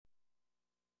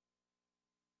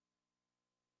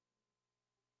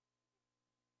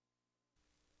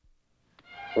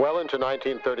Well into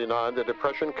 1939, the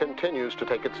Depression continues to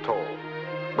take its toll.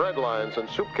 Bread lines and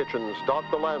soup kitchens dot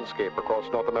the landscape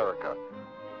across North America.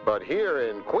 But here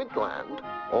in Quintland,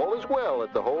 all is well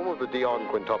at the home of the Dion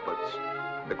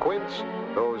quintuplets. The Quints,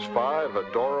 those 5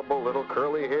 adorable little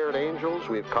curly-haired angels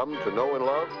we've come to know and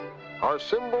love, are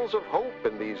symbols of hope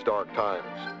in these dark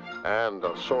times, and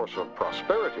a source of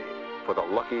prosperity for the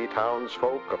lucky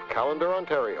townsfolk of Callender,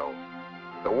 Ontario.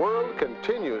 The world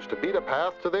continues to beat a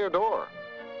path to their door,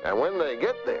 and when they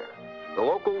get there, the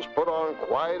locals put on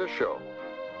quite a show.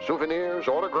 Souvenirs,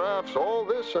 autographs, all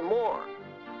this and more.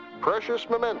 Precious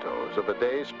mementos of a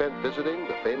day spent visiting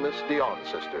the famous Dion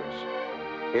sisters.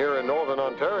 Here in Northern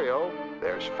Ontario,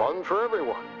 there's fun for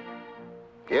everyone.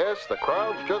 Yes, the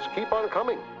crowds just keep on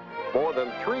coming. More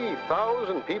than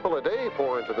 3,000 people a day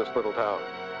pour into this little town,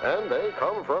 and they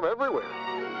come from everywhere.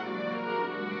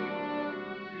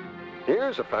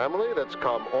 Here's a family that's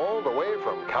come all the way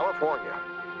from California.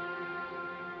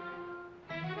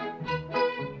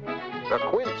 The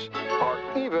Quints are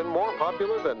even more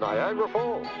popular than Niagara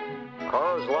Falls.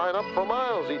 Cars line up for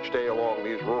miles each day along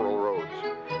these rural roads.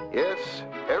 Yes,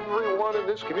 everyone in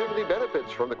this community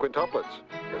benefits from the quintuplets,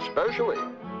 especially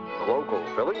the local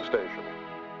filling station.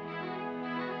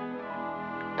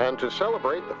 And to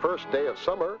celebrate the first day of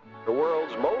summer, the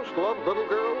world's most loved little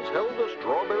girls held a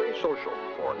strawberry social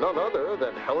for none other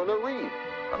than Helena Reed,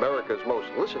 America's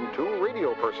most listened to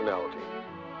radio personality.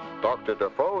 Dr.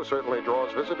 Defoe certainly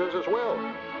draws visitors as well.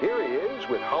 Here he is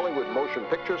with Hollywood motion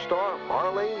picture star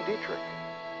Marlene Dietrich.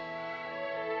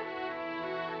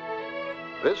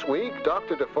 This week,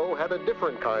 Dr. Defoe had a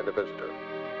different kind of visitor.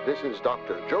 This is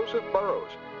Dr. Joseph Burrows,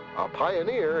 a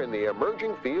pioneer in the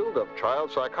emerging field of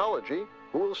child psychology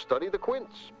who will study the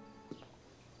Quints.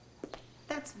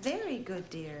 That's very good,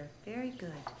 dear. Very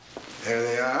good. There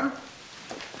they are.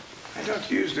 I don't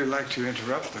usually like to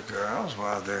interrupt the girls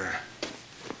while they're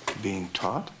being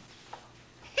taught.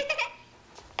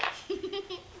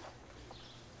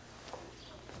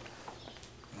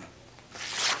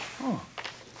 Oh,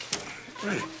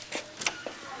 great.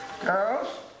 Girls?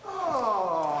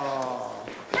 Oh.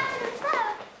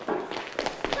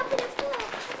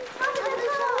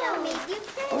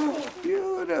 Oh,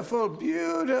 beautiful,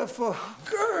 beautiful.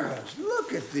 Girls,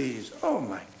 look at these. Oh,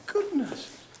 my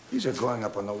goodness. These are going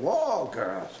up on the wall,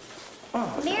 girls.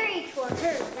 Oh. Mary tore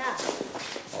hers up.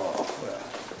 Oh, well.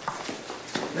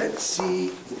 Let's see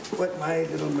what my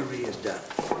little Marie has done.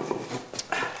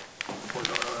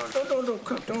 Oh, no,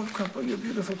 don't crumple your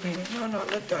beautiful painting. No,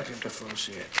 let Dr. Defoe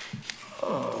see it.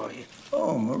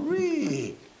 Oh,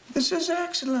 Marie, this is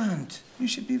excellent. You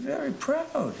should be very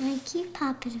proud. Thank you,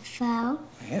 Papa Defoe.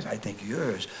 Yes, I think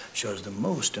yours shows the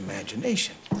most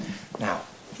imagination. Now,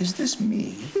 is this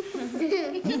me?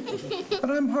 But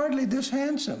I'm hardly this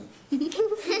handsome.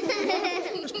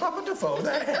 Is Papa Defoe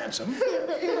that handsome?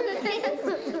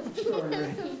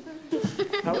 Sorry.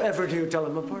 However do you tell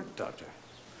them apart, Doctor?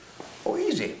 Oh,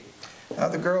 easy. Now,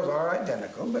 the girls are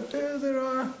identical, but there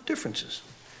are differences.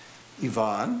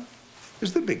 Yvonne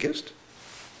is the biggest.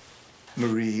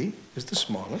 Marie is the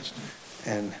smallest.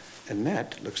 And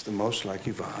Annette looks the most like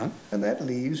Yvonne. And that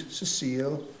leaves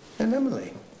Cecile and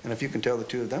Emily. And if you can tell the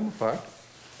two of them apart,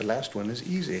 the last one is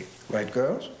easy. Right,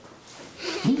 girls?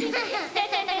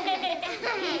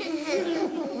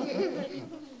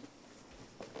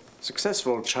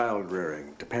 Successful child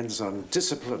rearing depends on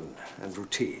discipline and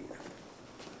routine.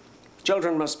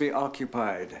 Children must be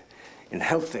occupied in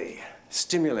healthy,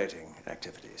 stimulating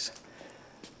activities.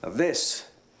 Now, this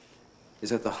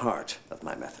is at the heart of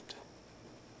my method.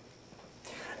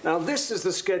 Now, this is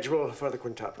the schedule for the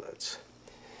quintuplets.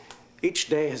 Each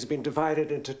day has been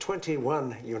divided into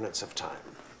 21 units of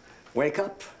time. Wake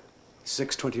up,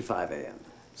 6:25 a.m.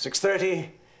 6:30,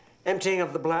 emptying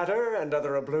of the bladder and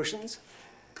other ablutions.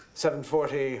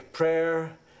 7:40,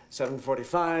 prayer.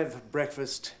 7:45,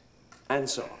 breakfast, and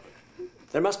so on.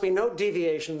 There must be no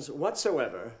deviations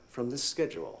whatsoever from this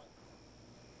schedule.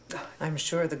 I'm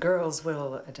sure the girls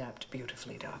will adapt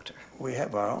beautifully, Doctor. We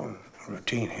have our own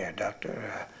routine here,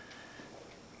 Doctor.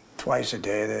 Twice a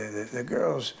day, the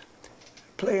girls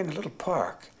play in a little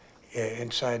park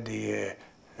inside the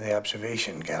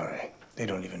observation gallery. They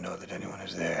don't even know that anyone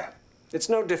is there. It's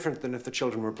no different than if the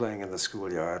children were playing in the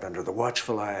schoolyard under the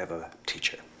watchful eye of a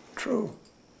teacher. True.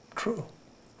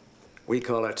 We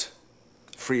call it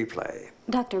free play.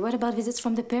 Doctor, what about visits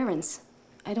from the parents?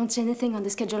 I don't see anything on the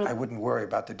schedule. I wouldn't worry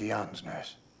about the Dion's,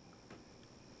 nurse.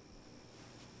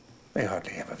 They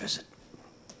hardly ever visit.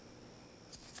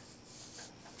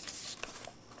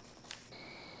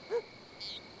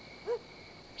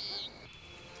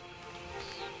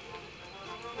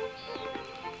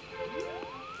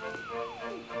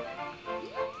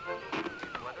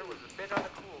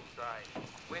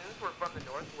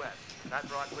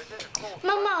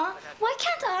 Mama, why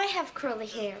can't I have curly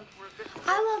hair?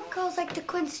 I love girls like the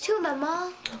Quints too,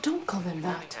 Mama. Don't call them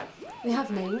that. They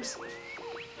have names. How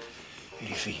do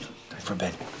you feel? Time for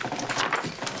bed.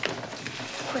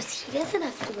 Of course, he doesn't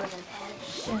have to go to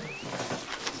bed.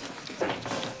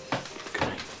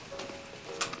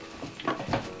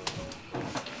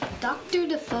 Dr.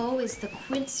 Defoe is the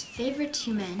Quint's favorite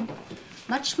human,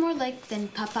 much more like than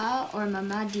Papa or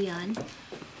Mama Dion,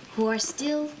 who are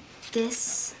still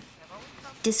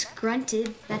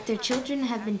disgruntled that their children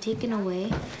have been taken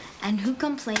away and who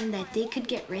complain that they could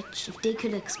get rich if they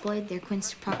could exploit their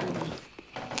Quints properly.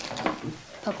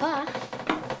 Papa,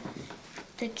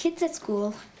 the kids at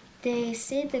school, they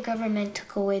say the government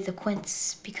took away the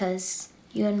Quints because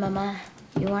you and Mama,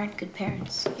 you aren't good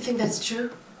parents. You think that's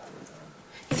true?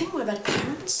 You think we're bad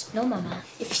parents? No, Mama.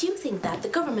 If you think that, the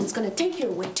government's gonna take you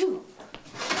away too.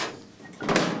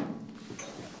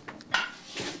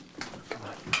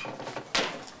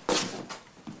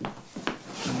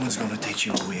 No one's gonna take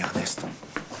you away, honest.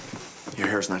 Your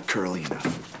hair's not curly enough.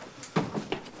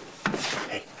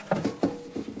 Hey,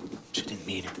 she didn't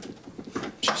mean it.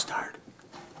 She's tired.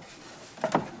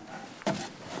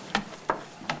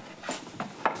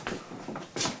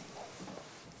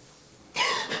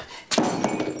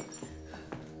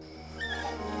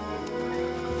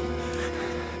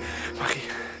 Maggie,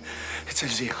 it's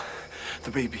Elzire,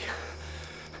 the baby.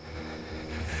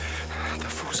 The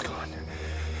fool's gone.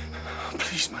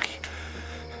 Please, Maggie.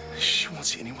 She won't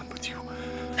see anyone but you.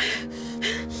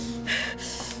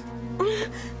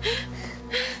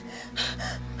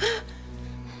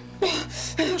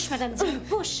 Push, Madame Zille,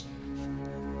 push.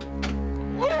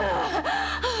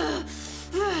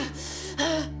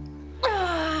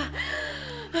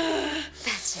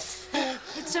 That's it.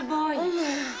 It's a boy. Boy,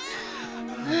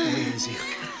 Elzire.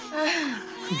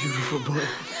 A beautiful boy.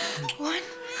 One?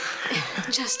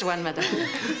 Just one, Madame.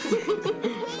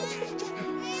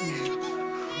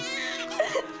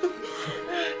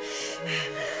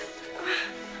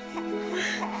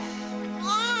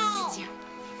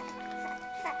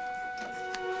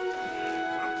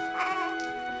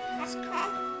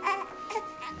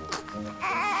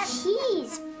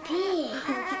 He's big.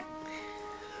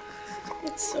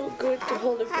 It's so good to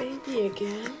hold a baby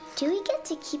again. Do we get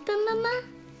to keep him, Mama?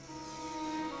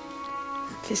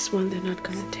 This one they're not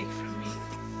gonna take from me.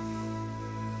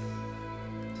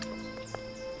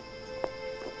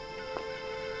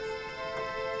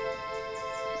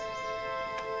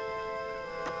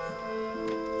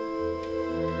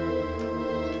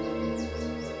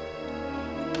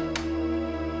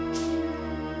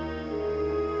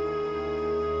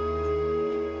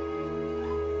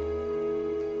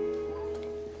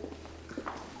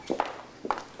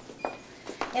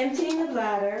 Emptying the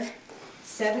bladder,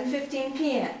 7:15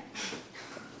 p.m.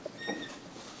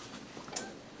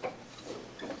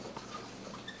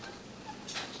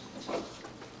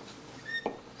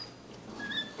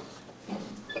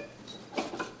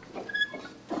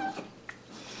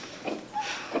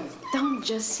 Don't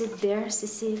just sit there,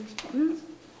 Cecile.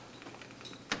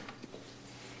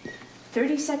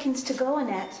 30 seconds to go,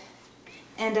 Annette.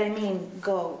 And I mean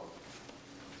go.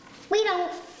 We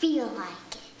don't feel like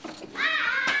it.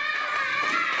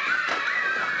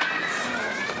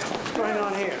 What's going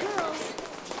on here?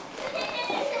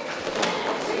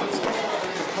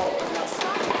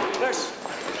 Nurse.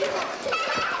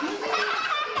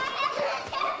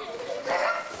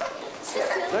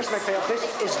 Nurse McPhail, this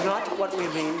is not what we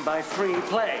mean by free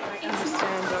play. I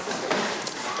understand, Doctor.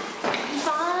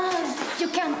 Yvonne, you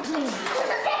can't play.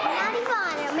 Not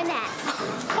Yvonne, I'm Annette.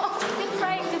 Oh, you're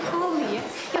trying to fool me.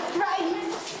 You're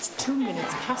trying. It's 2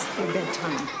 minutes past their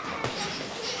bedtime.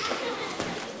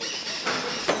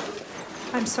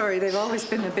 I'm sorry, they've always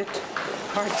been a bit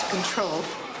hard to control.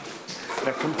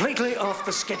 They're completely off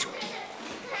the schedule.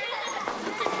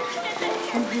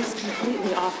 And he's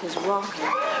completely off his rocker.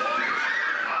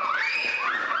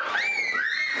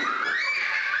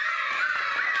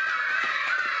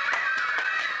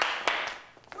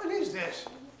 What is this?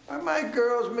 Are my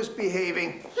girls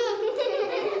misbehaving?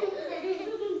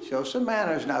 Show some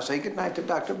manners now. Say goodnight to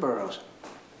Dr. Burroughs.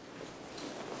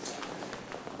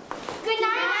 Good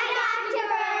night, Dr.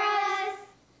 Burroughs.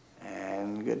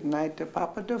 And good night to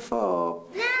Papa Defoe.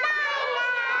 Night.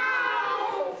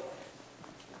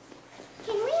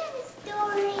 Can we have a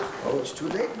story? Oh, it's too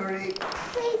late, Marie.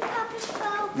 Please, Papa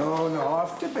Defoe. No, no,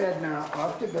 off to bed now.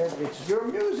 Off to bed. It's your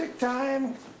music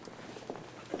time.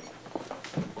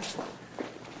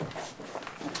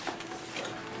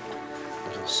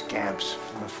 Little scamps.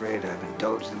 I'm afraid I've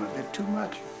indulged them a bit too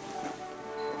much.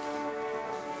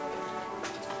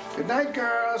 Good night,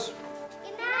 girls.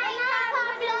 Good night,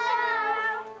 Papa Defoe.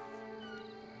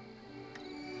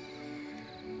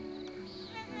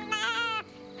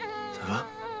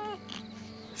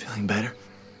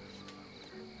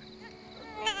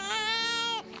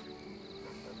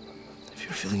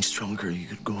 feeling stronger, you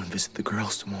could go and visit the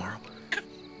girls tomorrow.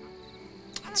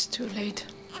 It's too late.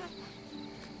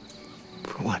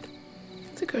 For what?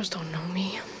 The girls don't know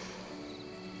me.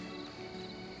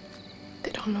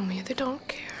 They don't know me. They don't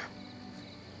care.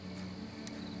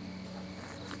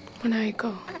 When I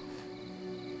go,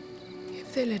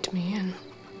 if they let me in,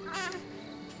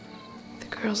 the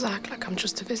girls act like I'm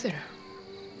just a visitor.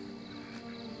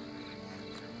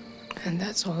 And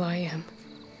that's all I am.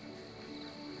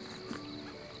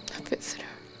 A visitor.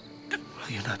 Well,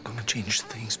 you're not going to change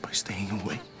things by staying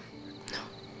away. No.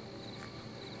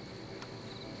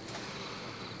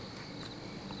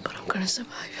 But I'm gonna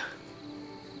survive.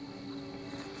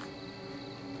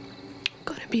 I'm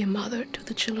gonna be a mother to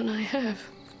the children I have.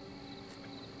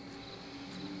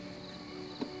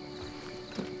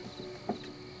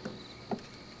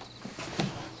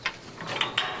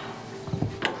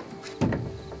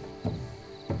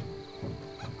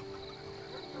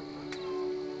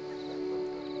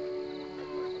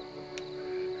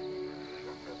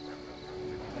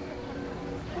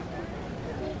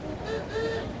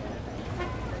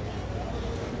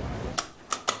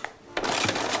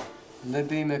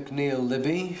 Libby McNeil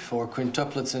Libby for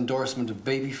quintuplets endorsement of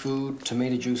baby food,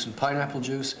 tomato juice, and pineapple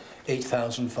juice,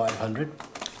 8,500.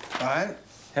 Fine.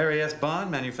 Harry S.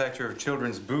 Bond, manufacturer of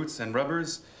children's boots and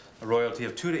rubbers, a royalty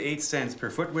of 2 to 8 cents per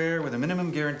footwear with a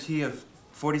minimum guarantee of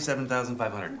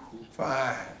 47,500.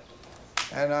 Fine.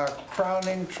 And our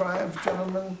crowning triumph,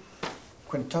 gentlemen,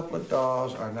 quintuplet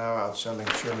dolls are now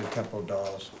outselling Shirley Temple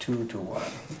dolls 2 to 1.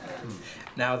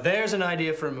 Now there's an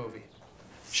idea for a movie.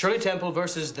 Shirley Temple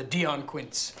versus the Dion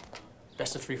Quints.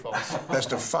 Best of 3 falls.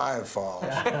 Best of 5 falls.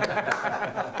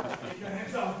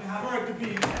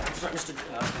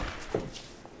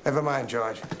 Never mind,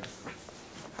 George.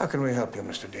 How can we help you,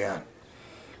 Mr. Dion?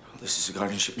 Well, this is a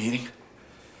guardianship meeting.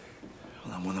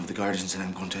 Well, I'm one of the guardians and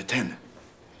I'm going to attend.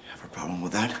 You have a problem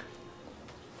with that?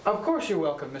 Of course you're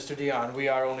welcome, Mr. Dion. We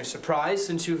are only surprised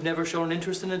since you've never shown an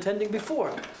interest in attending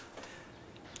before.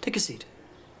 Take a seat.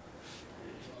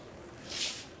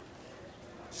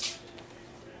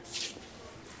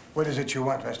 What is it you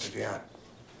want, Mr. Dion?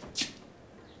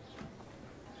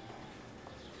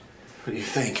 What do you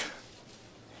think?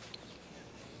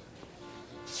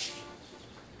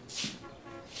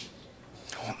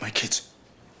 I want my kids.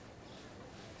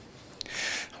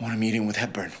 I want a meeting with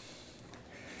Hepburn.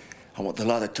 I want the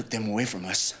law that took them away from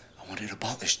us. I want it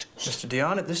abolished. Mr.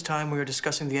 Dion, at this time we are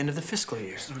discussing the end of the fiscal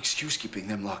year. There's no excuse keeping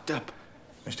them locked up.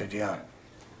 Mr. Dion,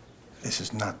 this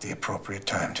is not the appropriate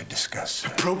time to discuss.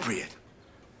 Appropriate?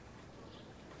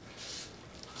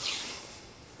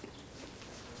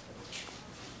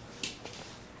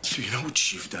 Do you know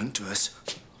what you've done to us?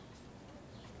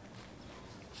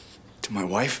 To my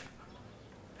wife?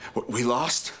 What we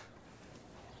lost?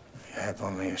 You have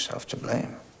only yourself to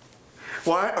blame.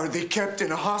 Why are they kept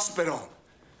in a hospital?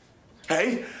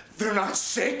 Hey? They're not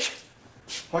sick?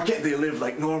 Why can't they live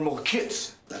like normal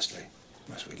kids? Leslie,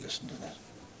 must we listen to that?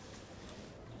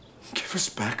 Give us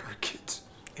back our kids.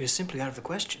 It is simply out of the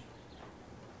question.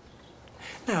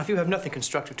 Now, if you have nothing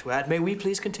constructive to add, may we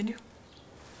please continue?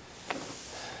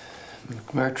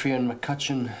 McMurtry and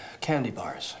McCutcheon candy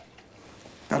bars.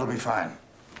 That'll be fine.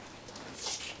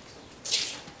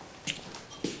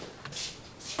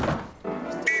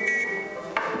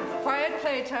 Quiet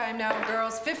playtime now,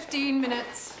 girls. 15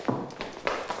 minutes.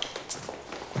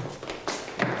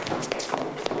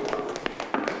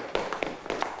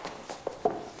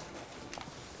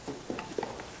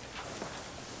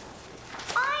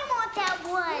 I want that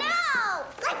one. No!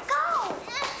 Let go!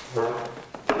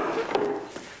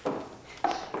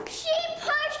 She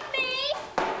pushed me!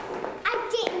 I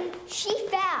didn't. She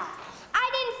fell. I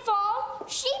didn't fall.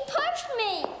 She pushed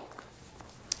me.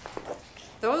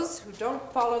 Those who don't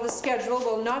follow the schedule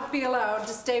will not be allowed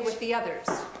to stay with the others.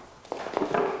 I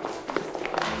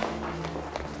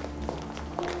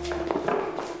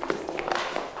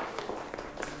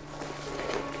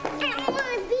don't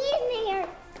want to be in there.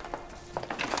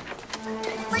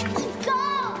 Let me go.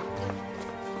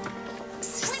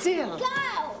 Cecile, Go.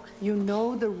 you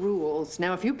know the rules.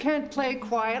 Now, if you can't play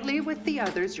quietly with the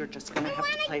others, you're just going to have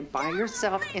to play by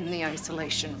yourself in the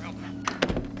isolation room.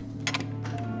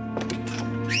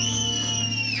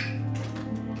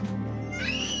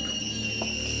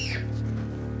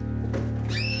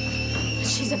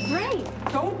 She's afraid.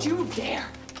 Don't you dare.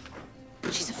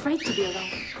 She's afraid to be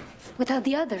alone without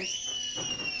the others.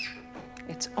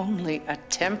 It's only a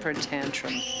temper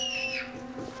tantrum.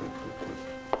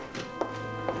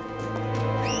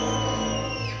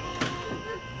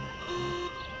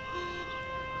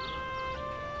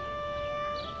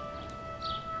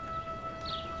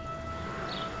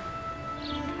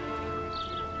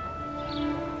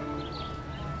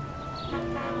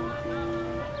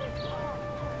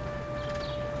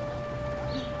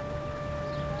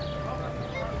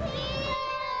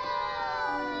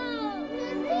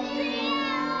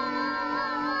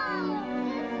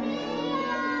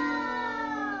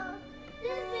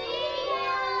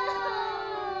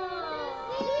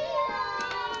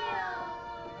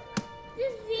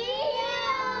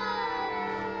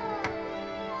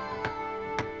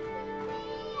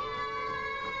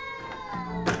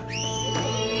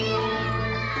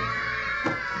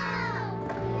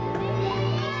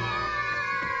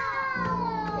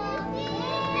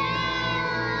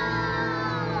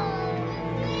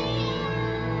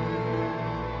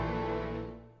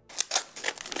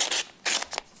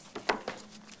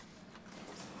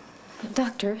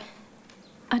 Doctor,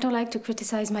 I don't like to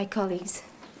criticize my colleagues,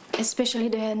 especially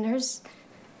the head nurse,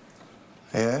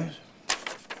 Yes?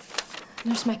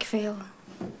 Nurse MacPhail.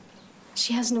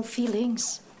 She has no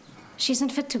feelings. She isn't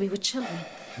fit to be with children.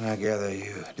 And I gather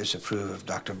you disapprove of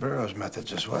Dr. Burroughs'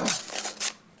 methods as well.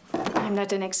 I'm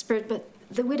not an expert, but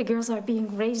the way the girls are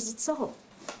being raised, it's all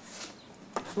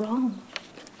wrong.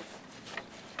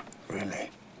 Really?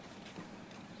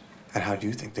 And how do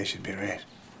you think they should be raised?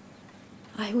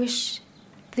 I wish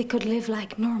they could live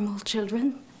like normal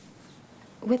children,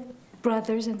 with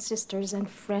brothers and sisters and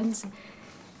friends.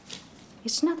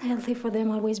 It's not healthy for them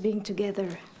always being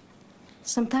together.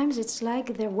 Sometimes it's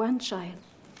like they're one child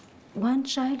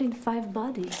in 5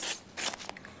 bodies.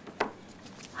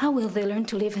 How will they learn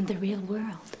to live in the real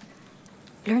world?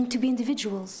 Learn to be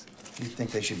individuals? You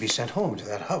think they should be sent home to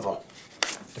that hovel,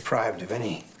 deprived of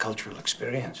any cultural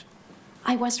experience?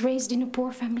 I was raised in a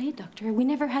poor family, Doctor. We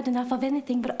never had enough of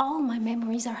anything, but all my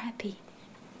memories are happy.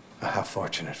 How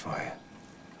fortunate for you.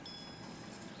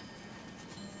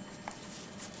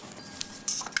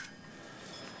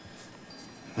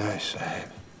 Nice, Sahib.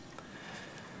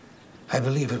 I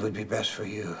believe it would be best for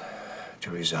you to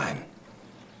resign.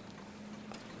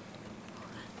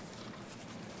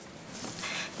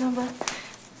 No, but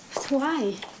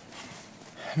why?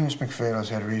 Nurse MacPhail has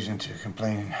had reason to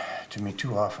complain to me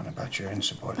too often about your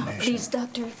insubordination. Oh, please,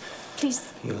 Doctor,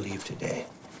 please. You'll leave today.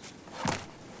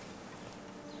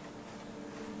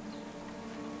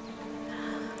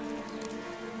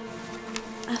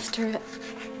 After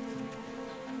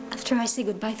I say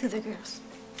goodbye to the girls.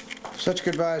 Such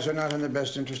goodbyes are not in the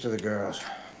best interest of the girls.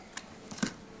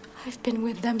 I've been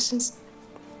with them since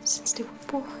they were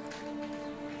poor.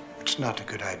 It's not a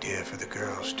good idea for the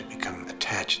girls to become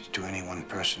attached to any one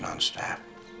person on staff.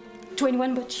 To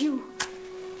anyone but you.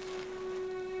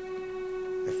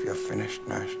 If you're finished,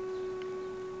 nurse.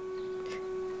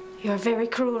 You're a very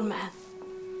cruel man.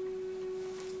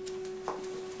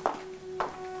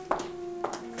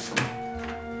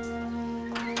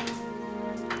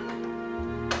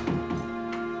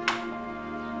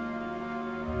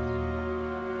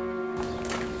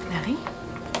 Marie?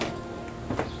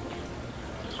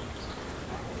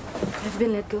 I've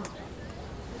been let go.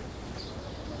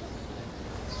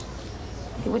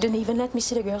 He wouldn't even let me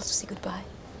see the girls to say goodbye.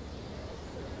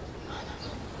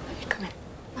 Come in.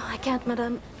 No, I can't,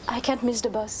 madame. I can't miss the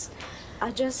bus.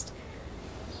 I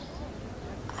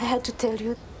had to tell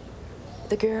you,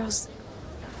 the girls.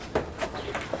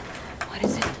 What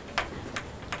is it?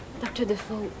 Dr.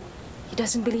 Defoe, he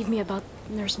doesn't believe me about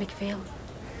Nurse MacPhail.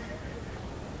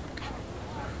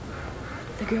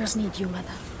 The girls need you,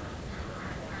 madame.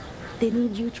 They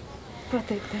need you to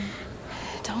protect them.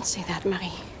 Don't say that,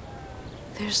 Marie.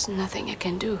 There's nothing I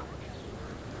can do.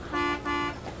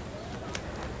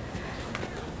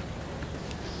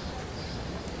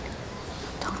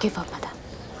 Don't give up, madame.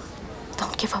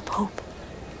 Don't give up hope.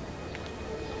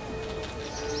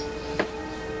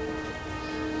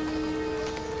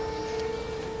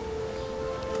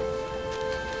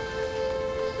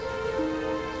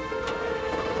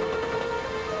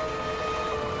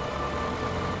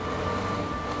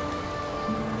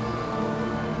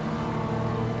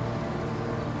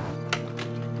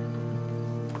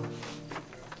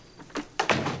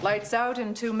 Lights out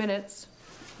in 2 minutes.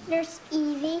 Nurse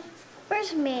Evie,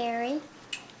 where's Mary?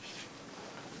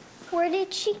 Where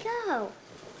did she go?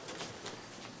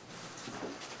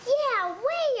 Yeah,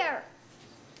 where?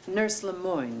 Nurse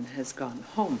Lemoyne has gone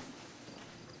home.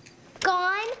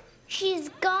 Gone? She's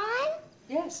gone?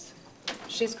 Yes,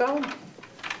 she's gone.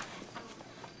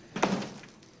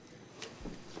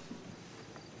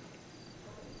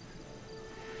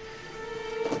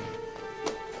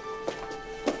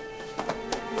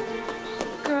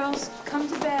 Girls, come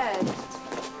to bed.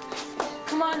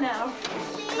 Come on now.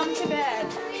 Come to bed.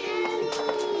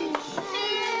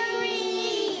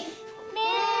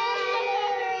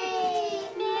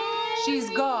 She's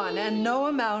gone, and And no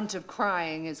amount of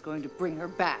crying is going to bring her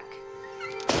back.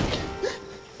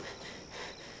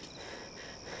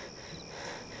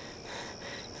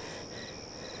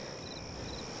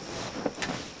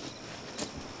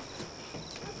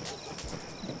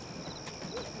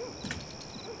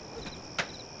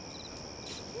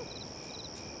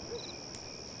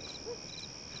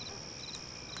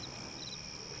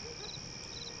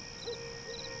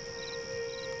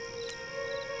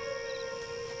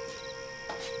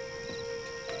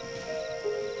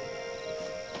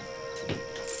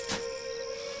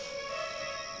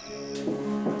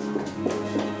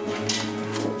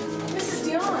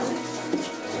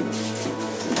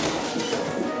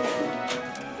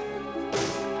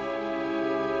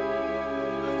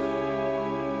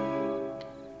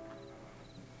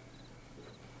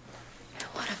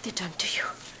 What have they done to you?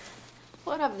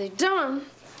 What have they done?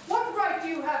 What right do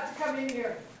you have to come in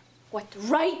here? What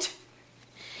right?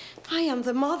 I am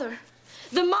the mother.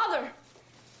 The mother!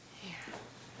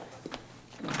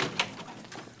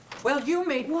 Well, you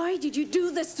made... Why did you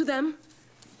do this to them?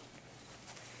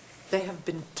 They have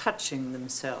been touching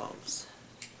themselves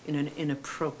in an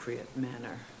inappropriate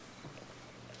manner.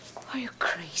 Are you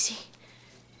crazy?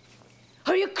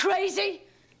 Are you crazy?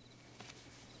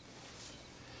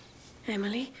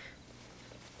 Emily?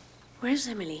 Where's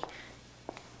Emily?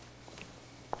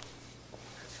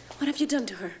 What have you done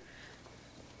to her?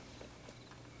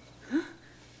 Huh?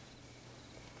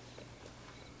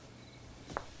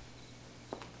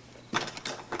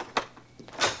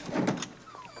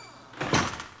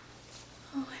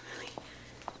 Oh, Emily.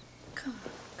 Come.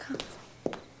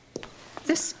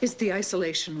 This is the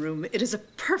isolation room. It is a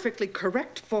perfectly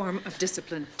correct form of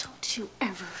discipline. Don't you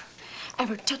ever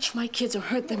touch my kids or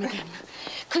hurt them again.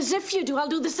 Because if you do, I'll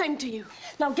do the same to you.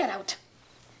 Now get out.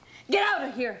 Get out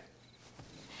of here.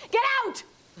 Get out!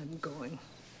 I'm going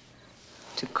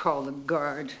to call the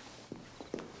guard.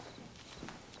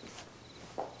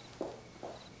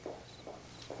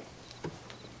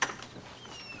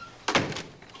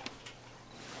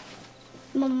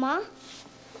 Mama?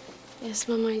 Yes,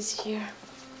 Mama is here.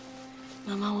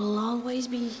 Mama will always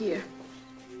be here.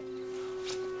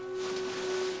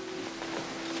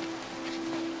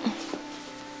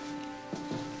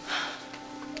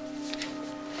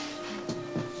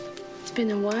 It's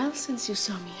been a while since you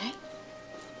saw me, eh?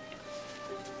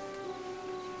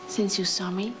 Since you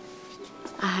saw me,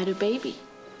 I had a baby.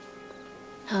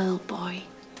 A little boy.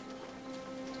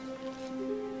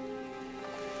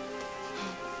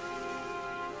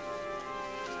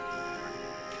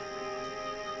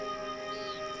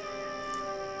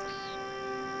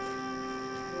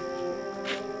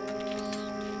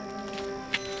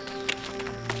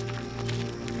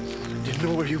 Didn't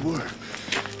know where you were.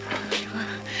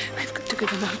 We've got to get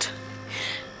them out.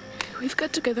 We've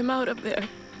got to get them out of there.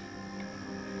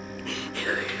 We've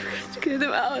got to get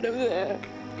them out of there.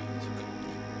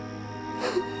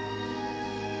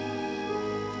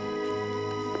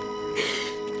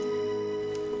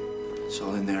 It's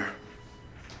all in there.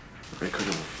 The record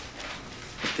of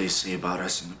what they say about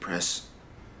us in the press.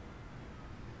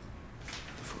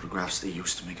 The photographs they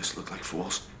used to make us look like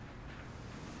fools.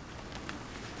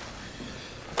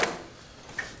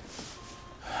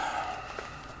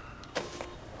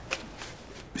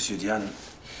 Monsieur Diane,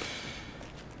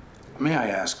 may I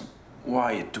ask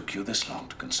why it took you this long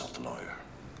to consult a lawyer?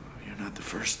 You're not the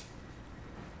first.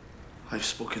 I've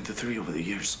spoken to 3 over the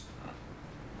years.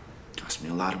 It cost me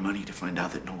a lot of money to find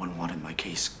out that no one wanted my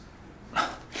case.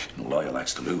 No lawyer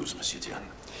likes to lose, Monsieur Diane.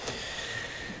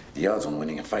 The odds on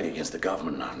winning a fight against the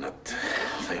government are not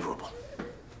favorable.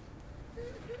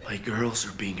 My girls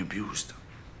are being abused.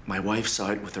 My wife saw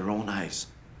it with her own eyes.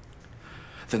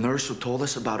 The nurse who told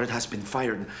us about it has been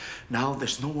fired. Now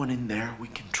there's no one in there we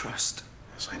can trust.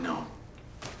 Yes, I know.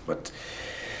 But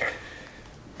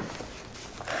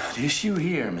the issue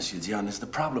here, Monsieur Diane, is the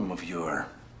problem of your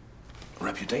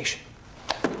reputation.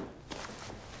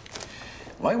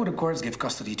 Why would the courts give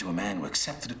custody to a man who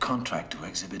accepted a contract to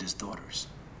exhibit his daughters?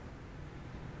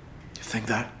 You think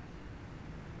that?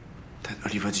 That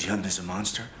Oliver Diane is a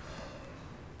monster?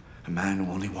 A man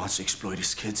who only wants to exploit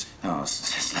his kids? No,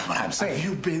 that's not what I'm saying.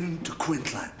 Have you been to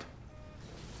Quintland?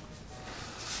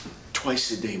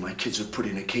 Twice a day, my kids are put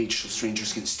in a cage so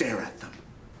strangers can stare at them.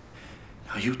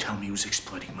 Now you tell me who's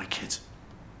exploiting my kids.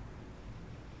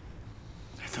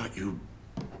 I thought you,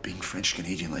 being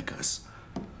French-Canadian like us.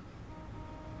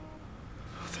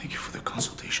 Thank you for the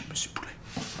consultation, Monsieur Poulet.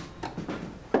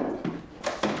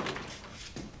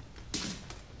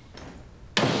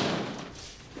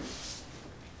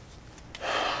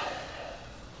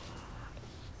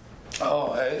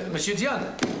 Oh, Monsieur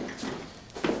Diane.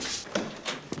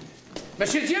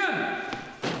 Monsieur Dion!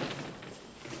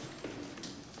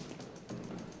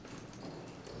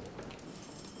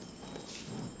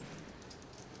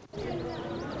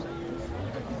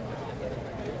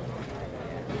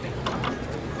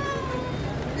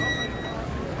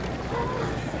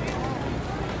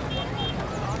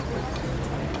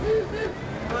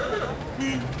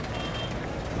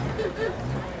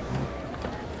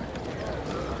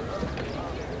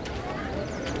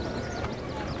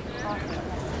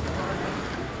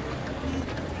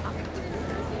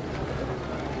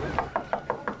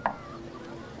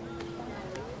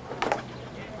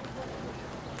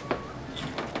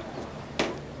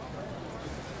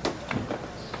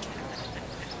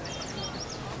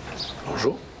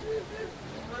 Bonjour.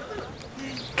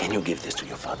 Can you give this to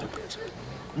your father, please?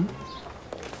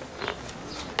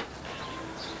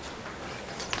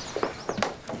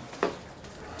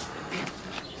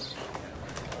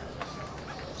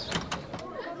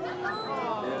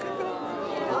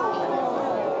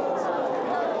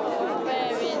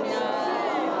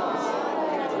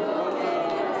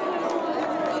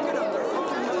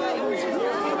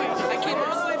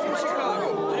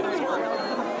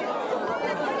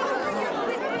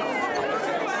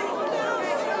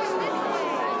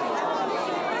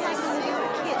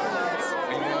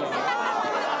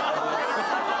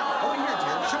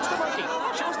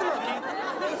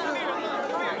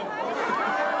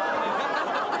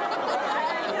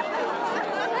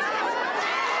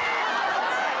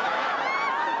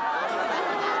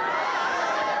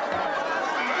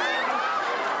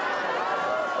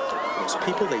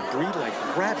 People, they breed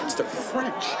like rabbits. They're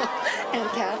French. And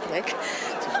Catholic.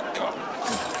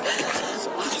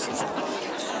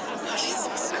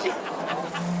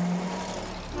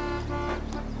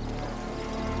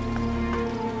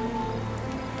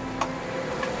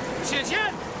 Monsieur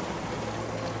Etienne!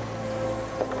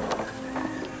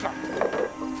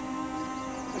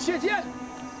 Monsieur Etienne!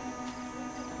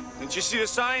 Didn't you see the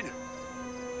sign?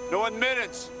 No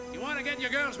admittance. You want to get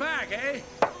your girls back, eh?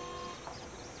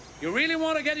 You really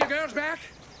want to get your girls back?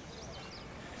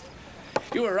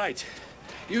 You were right.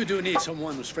 You do need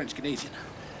someone who's French-Canadian.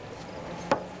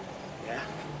 Yeah?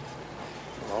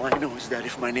 All I know is that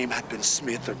if my name had been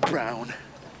Smith or Brown,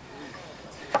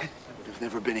 I would have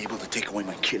never been able to take away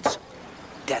my kids.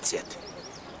 That's it.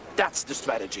 That's the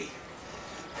strategy.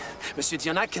 Monsieur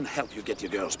Dion, I can help you get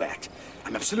your girls back.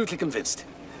 I'm absolutely convinced.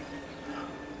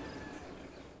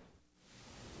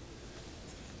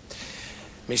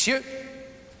 Messieurs,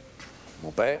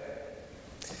 mon père,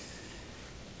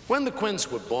 when the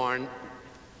Quints were born,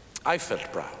 I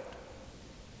felt proud.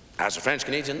 As a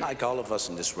French-Canadian, like all of us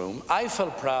in this room, I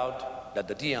felt proud that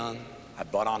the Dion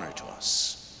had brought honor to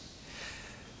us.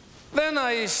 Then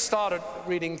I started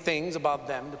reading things about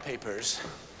them in the papers,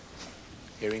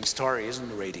 hearing stories on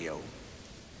the radio,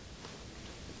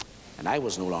 and I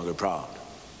was no longer proud.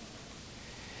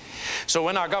 So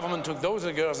when our government took those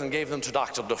girls and gave them to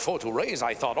Dr. Defoe to raise,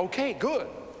 I thought, okay, good.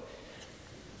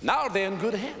 Now they're in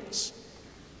good hands.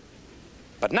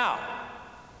 But now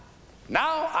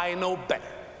I know better.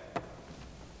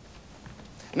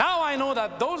 Now I know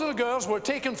that those little girls were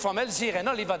taken from Elzire and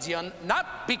Oliva Dion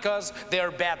not because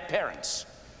they're bad parents,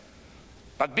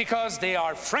 but because they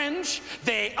are French,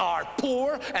 they are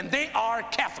poor, and they are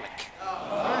Catholic.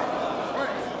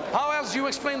 How else do you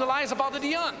explain the lies about the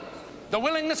Dion? The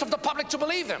willingness of the public to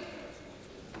believe them?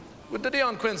 Would the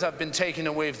Dion Quints have been taken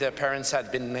away if their parents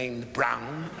had been named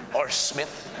Brown or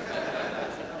Smith?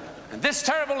 And this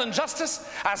terrible injustice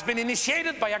has been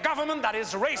initiated by a government that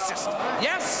is racist.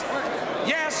 Yes?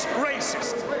 Yes,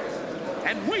 racist.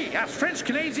 And we, as French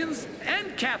Canadians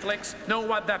and Catholics, know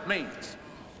what that means.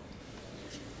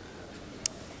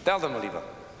 Tell them, Oliva.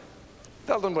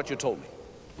 Tell them what you told me.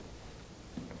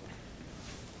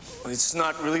 It's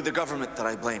not really the government that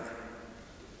I blame.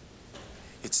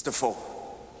 It's Defoe.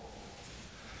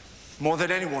 More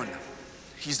than anyone,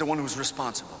 he's the one who's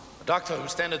responsible. A doctor who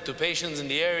tended to patients in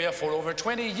the area for over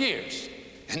 20 years,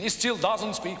 and he still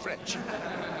doesn't speak French.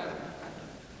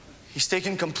 He's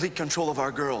taken complete control of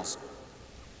our girls.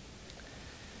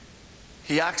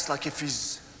 He acts like if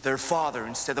he's their father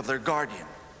instead of their guardian.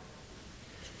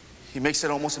 He makes it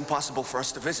almost impossible for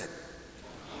us to visit.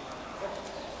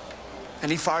 And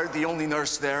he fired the only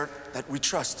nurse there that we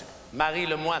trusted. Marie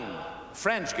Lemoine, a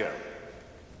French girl.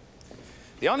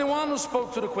 The only one who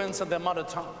spoke to the Quints in their mother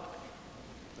tongue.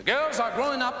 The girls are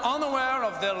growing up unaware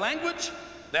of their language,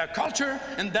 their culture,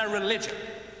 and their religion.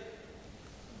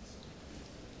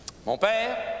 Mon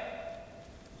père,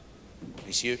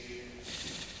 messieurs,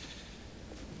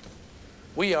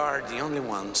 we are the only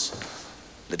ones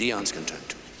the Dions can turn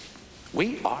to.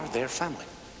 We are their family.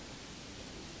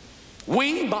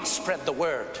 We must spread the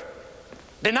word.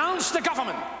 Denounce the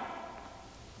government.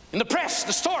 In the press,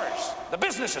 the stores, the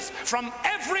businesses, from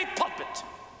every pulpit.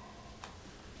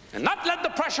 And not let the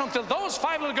pressure until those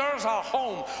 5 little girls are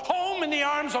home in the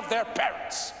arms of their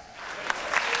parents.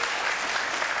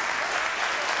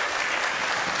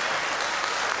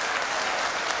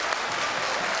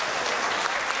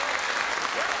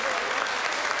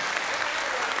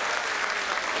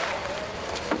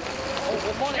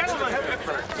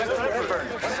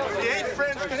 The 8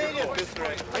 French Canadians.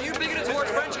 Are you bigoted towards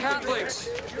French Catholics?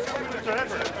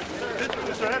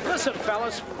 Listen,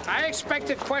 fellas, I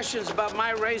expected questions about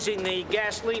my raising the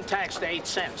gasoline tax to 8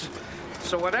 cents.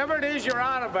 So whatever it is you're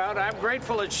on about, I'm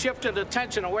grateful it shifted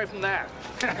attention away from that.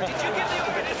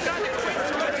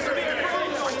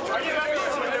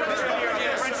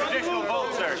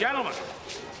 Gentlemen,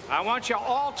 I want you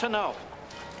all to know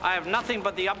I have nothing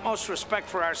but the utmost respect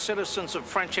for our citizens of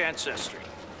French ancestry.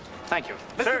 Thank you.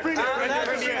 Mr. Premier,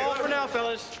 That's all for now,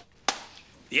 fellas.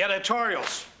 The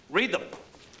editorials. Read them.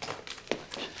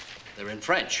 They're in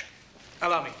French.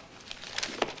 Allow me.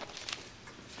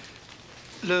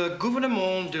 Le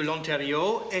gouvernement de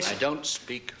l'Ontario est... I don't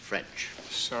speak French.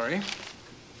 Sorry.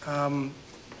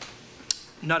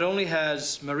 Not only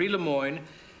has Marie Lemoyne,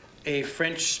 a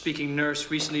French-speaking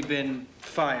nurse, recently been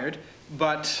fired,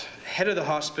 but head of the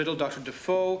hospital, Dr.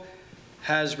 Defoe,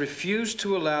 has refused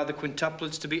to allow the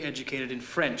quintuplets to be educated in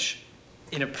French.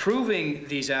 In approving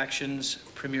these actions,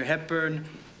 Premier Hepburn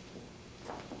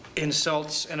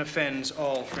insults and offends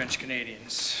all French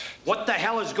Canadians. What the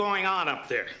hell is going on up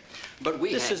there? But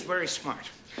This is very smart.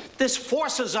 This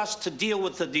forces us to deal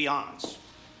with the Dions.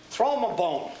 Throw them a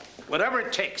bone, whatever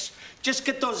it takes. Just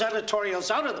get those editorials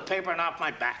out of the paper and off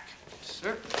my back.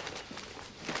 Sir.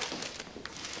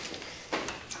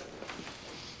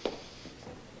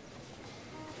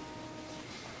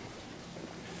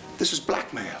 This is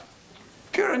blackmail.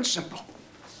 Pure and simple.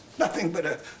 Nothing but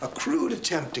a crude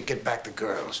attempt to get back the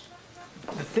girls.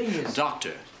 The thing is...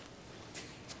 Doctor,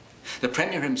 the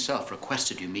Premier himself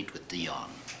requested you meet with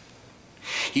Dion.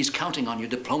 He's counting on your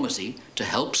diplomacy to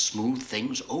help smooth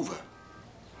things over.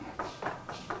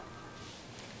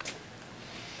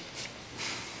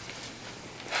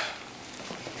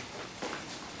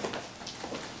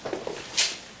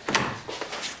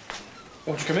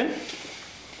 Won't you come in?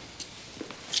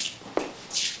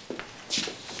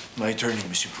 My attorney,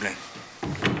 Monsieur Poulain.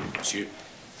 Monsieur.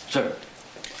 Sir.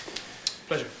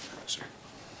 Pleasure. Sir.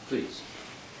 Please.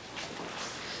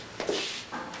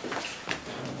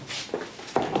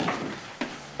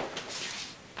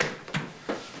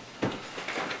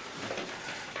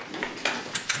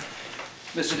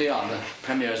 Mr. Dion, the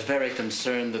Premier is very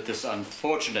concerned that this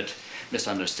unfortunate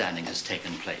misunderstanding has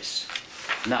taken place.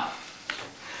 Now,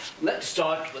 let's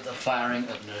start with the firing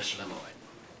of Nurse Lemoyne.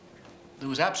 There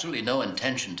was absolutely no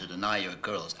intention to deny your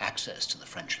girls access to the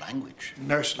French language.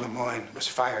 Nurse Lemoyne was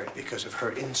fired because of her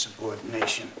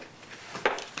insubordination.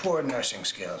 Poor nursing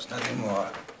skills, nothing more.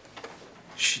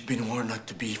 She'd been warned not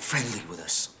to be friendly with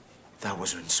us. That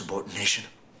was her insubordination.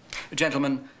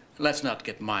 Gentlemen, let's not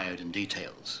get mired in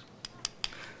details.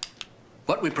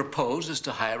 What we propose is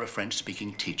to hire a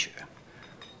French-speaking teacher.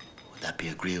 Would that be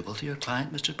agreeable to your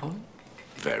client, Mr. Poulain?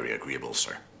 Very agreeable,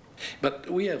 sir. But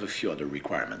we have a few other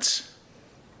requirements.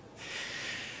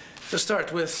 To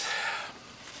start with,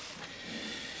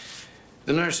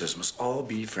 the nurses must all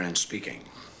be French-speaking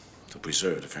to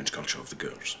preserve the French culture of the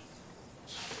girls.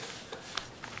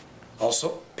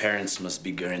 Also, parents must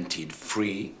be guaranteed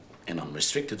free and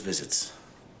unrestricted visits.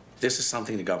 This is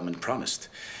something the government promised,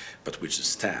 but which the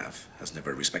staff has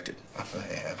never respected.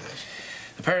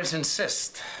 The parents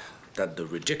insist that the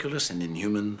ridiculous and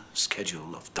inhuman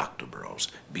schedule of doctor bros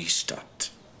be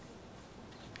stopped.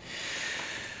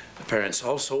 The parents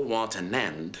also want an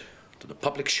end to the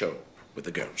public show with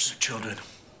the girls. The children,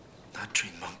 not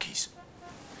trained monkeys.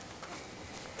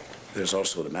 There's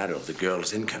also the matter of the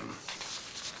girls' income,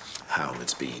 how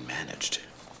it's being managed.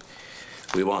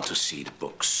 We want to see the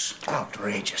books.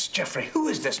 Outrageous. Jeffrey, who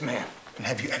is this man? And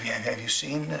have you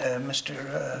seen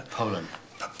Mr. Poulain.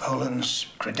 Poland's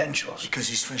credentials? Because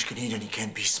he's French-Canadian, he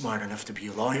can't be smart enough to be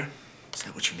a lawyer? Is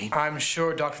that what you mean? I'm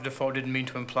sure Dr. Defoe didn't mean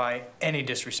to imply any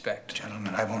disrespect.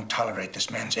 Gentlemen, I won't tolerate this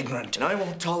man's ignorance. And I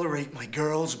won't tolerate my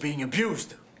girls being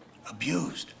abused.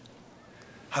 Abused?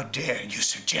 How dare you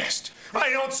suggest? I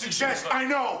don't suggest, I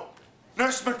know.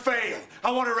 Nurse McPhail,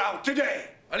 I want her out today.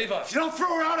 Oliva. If you don't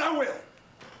throw her out, I will.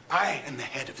 I am the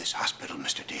head of this hospital,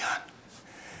 Mr. Dion.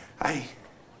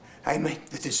 I make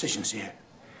the decisions here.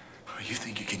 You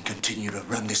think you can continue to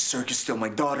run this circus till my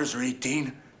daughters are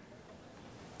 18?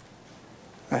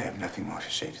 I have nothing more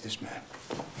to say to this man.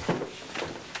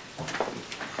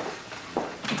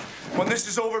 When this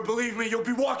is over, believe me, you'll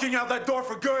be walking out that door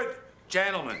for good.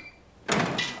 Gentlemen,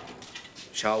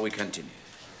 shall we continue?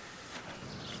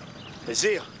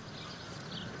 Ezeal.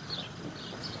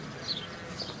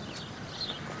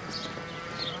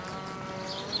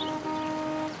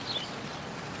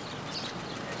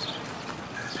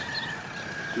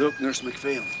 Look, Nurse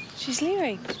McPhail. She's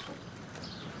leering.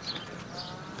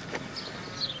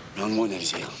 Round one,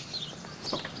 Ezeal.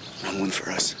 Round one for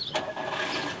us.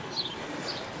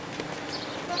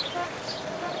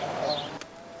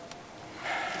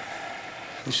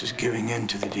 This is giving in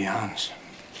to the Dionnes.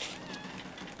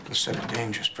 It'll set a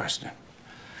dangerous precedent.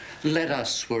 Let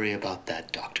us worry about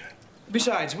that, Doctor.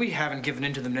 Besides, we haven't given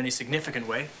in to them in any significant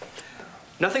way.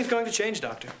 Nothing's going to change,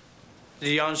 Doctor.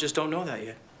 The Dionnes just don't know that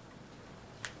yet.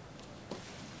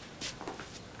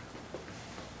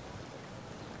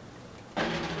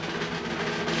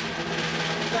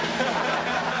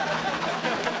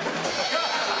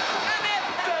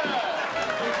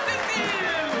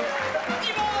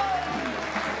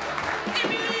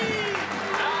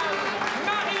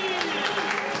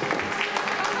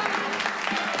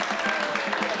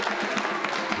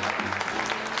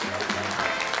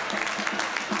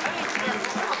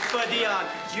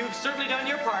 You've certainly done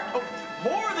your part. Oh,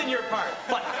 more than your part.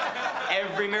 But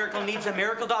every miracle needs a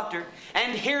miracle doctor.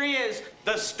 And here he is,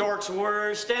 the stork's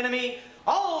worst enemy,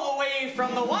 all the way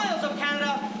from the wilds of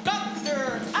Canada,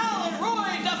 Dr. Alan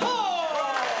Roy Defoe!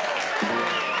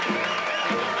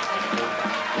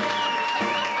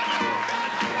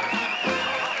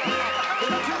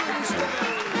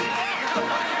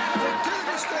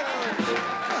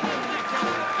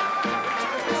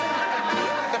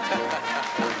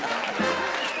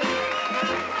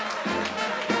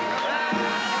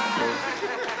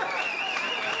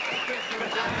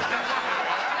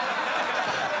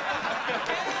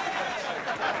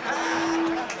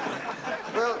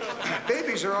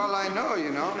 Babies are all I know,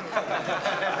 you know.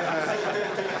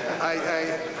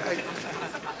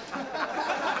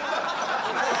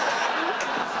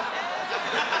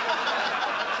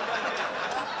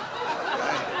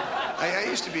 I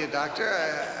used to be a doctor.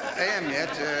 I am yet.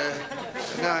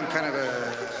 Now I'm kind of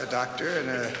a doctor and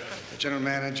a general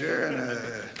manager and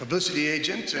a publicity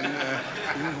agent and...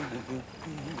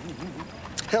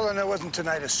 Helena, wasn't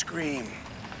tonight a scream?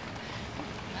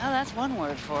 Well, that's one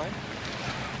word for it.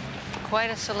 Quite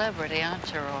a celebrity,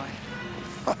 aren't you, Roy?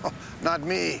 Not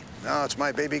me. No, it's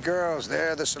my baby girls.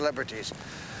 They're the celebrities.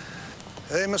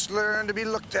 They must learn to be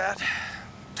looked at,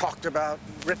 talked about,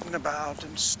 written about,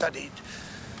 and studied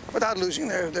without losing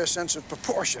their sense of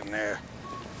proportion, their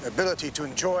ability to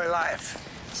enjoy life.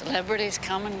 Celebrities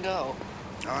come and go.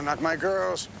 No, not my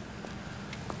girls.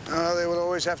 No, they will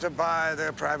always have to buy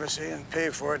their privacy and pay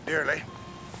for it dearly.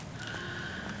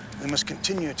 We must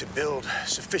continue to build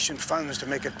sufficient funds to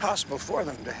make it possible for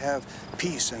them to have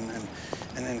peace and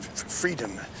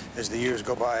freedom as the years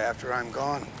go by after I'm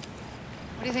gone.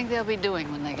 What do you think they'll be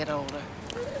doing when they get older?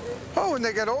 Oh, when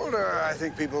they get older, I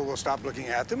think people will stop looking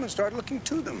at them and start looking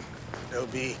to them. There'll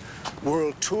be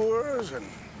world tours and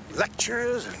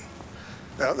lectures, and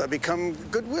well, they'll become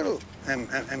goodwill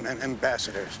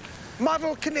ambassadors.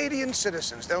 Model Canadian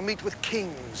citizens. They'll meet with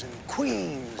kings and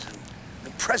queens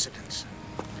and presidents.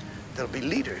 They'll be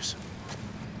leaders.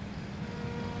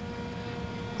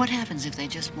 What happens if they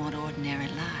just want ordinary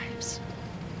lives?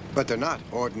 But they're not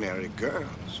ordinary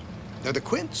girls. They're the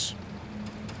Quints.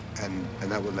 And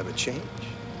that will never change.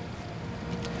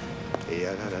 In New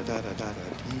York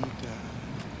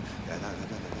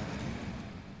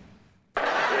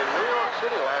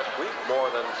City last week, more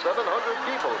than 700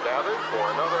 people gathered for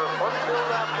another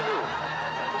fun-filled afternoon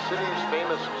at the city's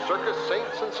famous Circus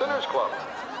Saints and Sinners Club.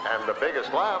 And the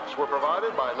biggest laughs were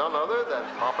provided by none other than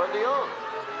Papa Dionne.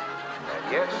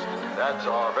 And yes, that's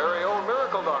our very own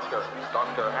miracle doctor,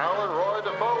 Dr. Alan Roy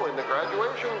Defoe in the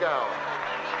graduation gown.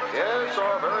 Yes,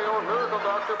 our very own miracle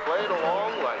doctor played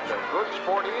along like the good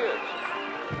sport he is.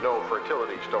 No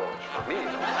fertility stones for me.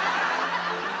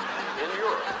 In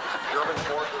Europe, German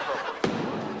forces are...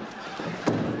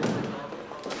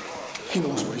 He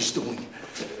knows what he's doing.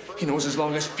 He knows as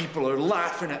long as people are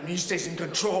laughing at me, he stays in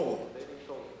control.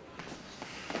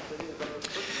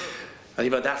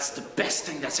 But that's the best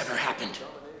thing that's ever happened.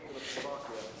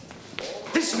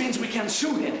 This means we can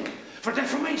sue him for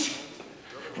defamation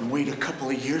and wait a couple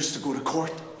of years to go to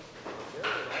court.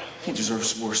 He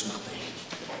deserves worse, nothing.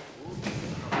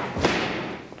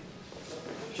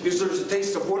 He deserves a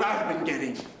taste of what I've been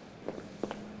getting.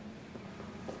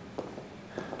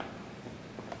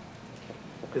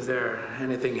 Is there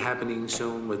anything happening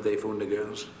soon with Defoe and the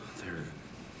girls?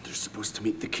 They're supposed to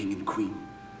meet the king and queen.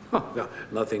 No,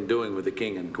 nothing doing with the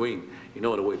king and queen. You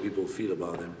know the way people feel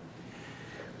about them.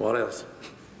 What else?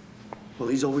 Well,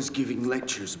 he's always giving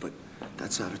lectures, but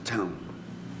that's out of town.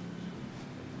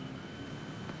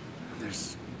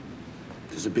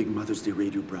 There's a big Mother's Day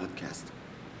radio broadcast.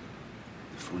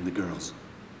 For the girls.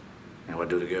 And what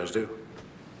do the girls do?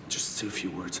 Just say a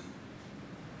few words.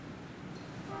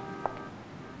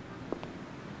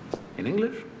 In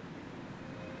English?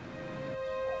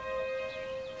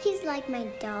 He's like my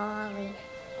darling,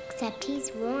 except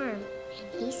he's warm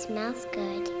and he smells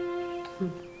good.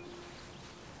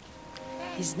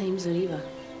 His name's Oliva,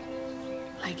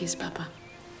 like his papa.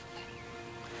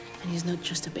 And he's not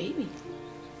just a baby.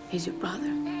 He's your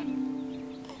brother.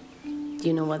 Do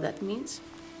you know what that means?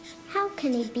 How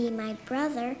can he be my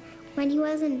brother when he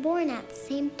wasn't born at the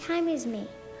same time as me?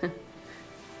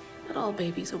 Not all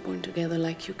babies are born together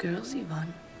like you girls,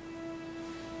 Yvonne.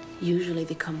 Usually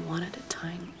they come one at a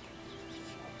time.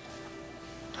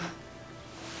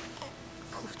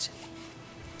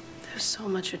 There's so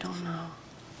much you don't know.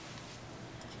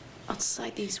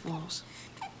 Outside these walls,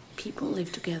 people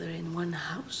live together in one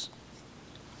house.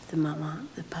 The mama,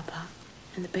 the papa,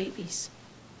 and the babies.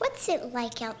 What's it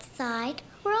like outside,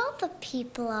 where all the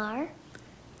people are?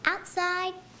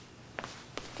 Outside,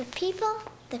 the people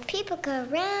go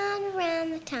round and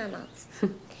round the tunnels.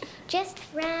 Just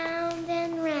round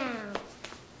and round.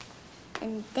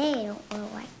 And they don't wear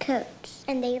white coats.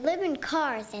 And they live in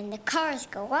cars, and the cars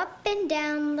go up and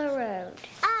down the road.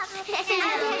 Up and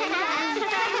down,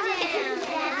 up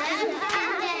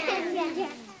and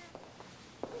down.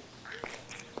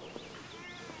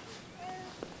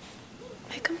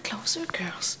 Come closer,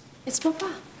 girls. It's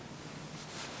Papa.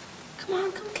 Come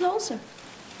on, come closer.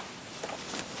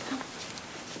 Come.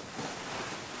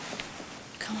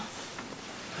 Come on.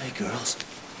 Hi, girls.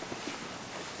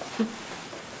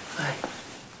 Hi.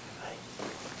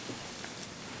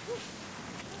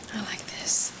 I like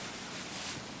this.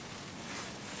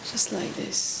 Just like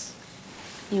this.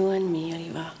 You and me,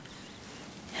 Oliva.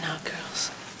 And our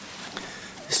girls.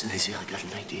 Listen, Izzy, I got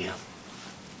an idea.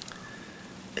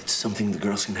 It's something the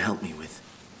girls can help me with.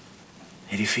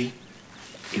 Edifi,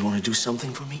 you want to do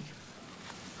something for me?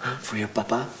 Huh? For your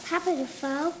papa? Papa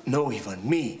Defoe? No, Ivan,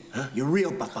 me. Huh? Your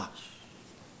real papa.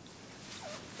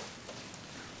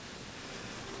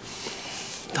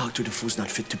 Dr. Defoe's not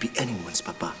fit to be anyone's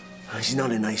papa. He's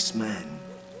not a nice man.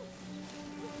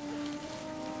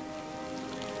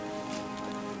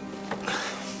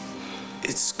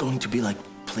 It's going to be like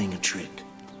playing a trick.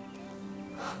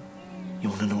 You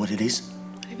want to know what it is?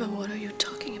 Eva, what are you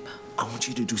talking about? I want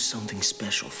you to do something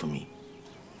special for me.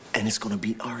 And it's gonna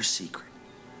be our secret.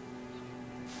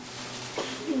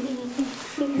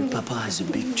 Your papa has a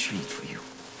big treat for you.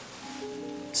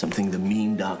 Something the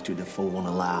mean Dr. Defoe won't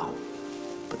allow,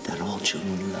 but that all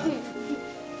children love.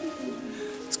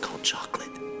 It's called chocolate.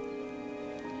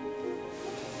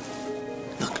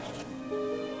 Look.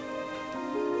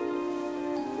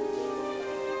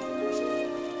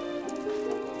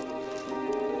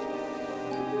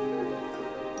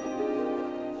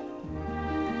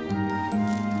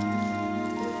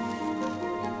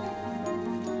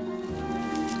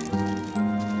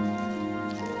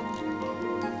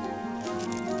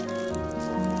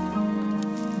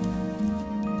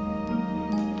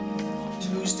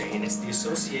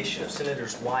 Association of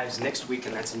Senators' Wives next week,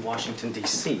 and that's in Washington,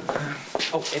 D.C.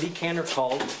 Oh, Eddie Cantor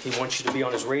called. He wants you to be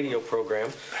on his radio program.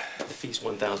 The fee's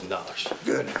 $1,000.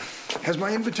 Good. Has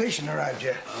my invitation arrived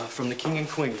yet? From the King and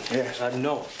Queen. Yes.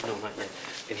 No, not yet.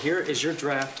 And here is your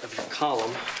draft of your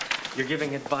column. You're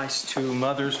giving advice to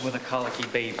mothers with a colicky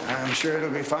baby. I'm sure it'll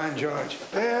be fine, George.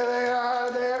 There they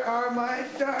are. There are my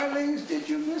darlings. Did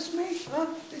you miss me? Huh?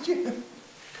 Did you?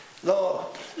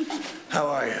 Lowell, how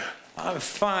are you? I'm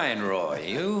fine, Roy.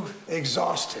 You?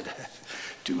 Exhausted.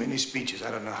 Too many speeches.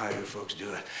 I don't know how you folks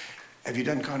do it. Have you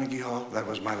done Carnegie Hall? That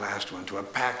was my last one, to a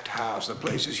packed house. The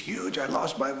place is huge. I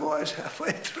lost my voice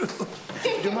halfway through.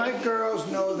 Do my girls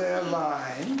know their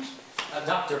lines?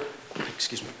 Doctor.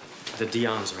 Excuse me. The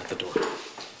Dion's are at the door.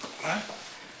 What?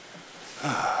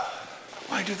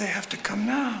 Why do they have to come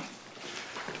now?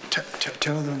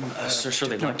 Tell them... Sir,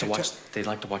 they'd like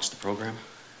to watch the program,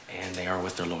 and they are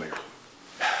with their lawyer.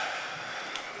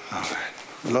 All right.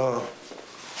 Hello.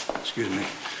 Excuse me.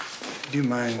 Do you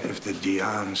mind if the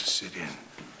Dion's sit in?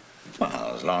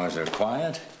 Well, as long as they're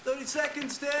quiet. 30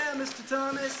 seconds there, Mr.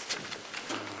 Thomas.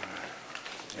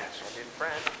 Yes. In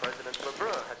France, President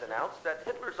Lebrun has announced that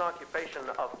Hitler's occupation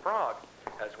of Prague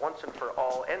has once and for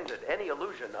all ended any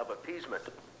illusion of appeasement.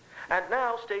 And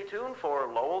now stay tuned for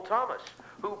Lowell Thomas,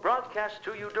 who broadcasts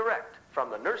to you direct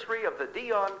from the nursery of the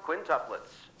Dion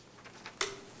quintuplets.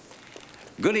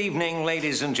 Good evening,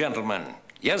 ladies and gentlemen.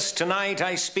 Yes, tonight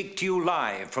I speak to you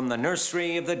live from the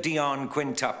nursery of the Dion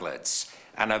quintuplets.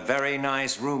 And a very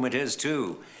nice room it is,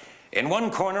 too. In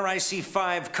one corner, I see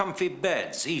 5 comfy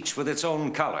beds, each with its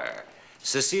own color.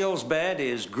 Cecile's bed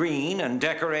is green and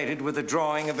decorated with a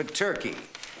drawing of a turkey.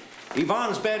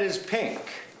 Yvonne's bed is pink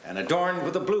and adorned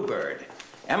with a bluebird.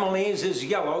 Emily's is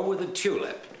yellow with a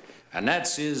tulip.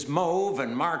 Annette's is mauve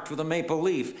and marked with a maple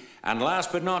leaf. And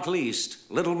last but not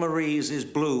least, little Marie's is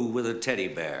blue with a teddy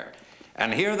bear.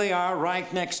 And here they are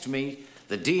right next to me,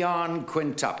 the Dion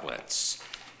quintuplets.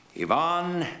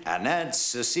 Yvonne, Annette,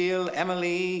 Cecile,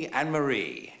 Emily, and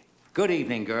Marie. Good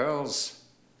evening, girls.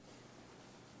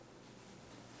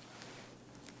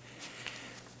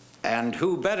 And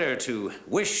who better to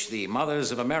wish the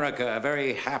mothers of America a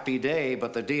very happy day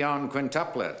but the Dion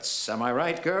quintuplets? Am I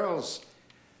right, girls?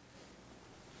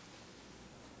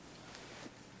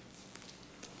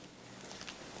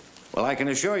 Well, I can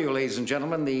assure you, ladies and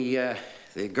gentlemen, the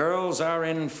girls are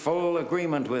in full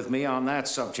agreement with me on that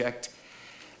subject.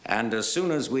 And as soon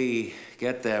as we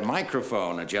get their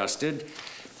microphone adjusted,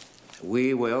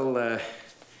 we will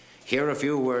hear a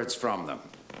few words from them.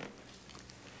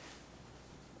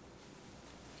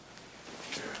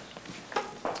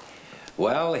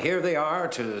 Well, here they are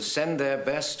to send their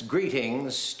best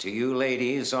greetings to you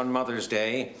ladies on Mother's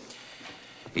Day.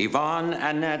 Yvonne,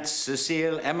 Annette,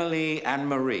 Cecile, Emily, and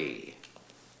Marie.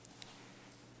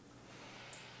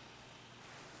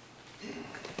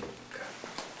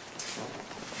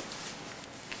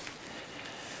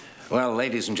 Well,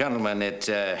 ladies and gentlemen, it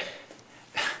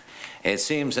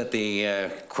seems that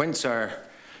the Quints are,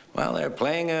 well, they're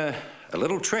playing a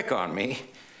little trick on me.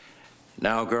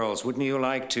 Now, girls, wouldn't you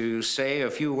like to say a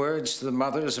few words to the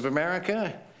mothers of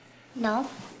America? No.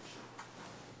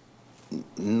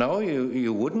 No,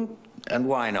 you wouldn't? And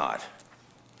why not?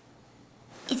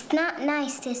 It's not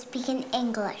nice to speak in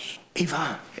English.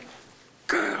 Yvonne,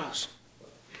 girls.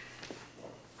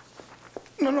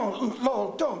 No,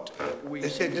 Lowell, don't. We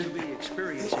seem to be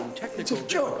experiencing technical It's a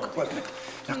joke, wasn't it?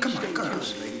 Now, come on,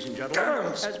 girls. tuned, ladies and gentlemen,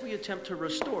 Girls. as we attempt to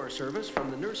restore service from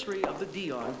the nursery of the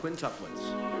Dion quintuplets.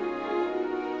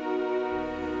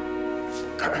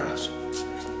 Girls.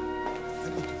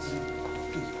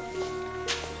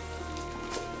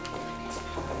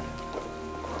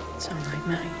 It's all right,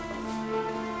 Maggie.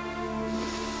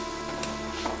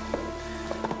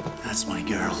 That's my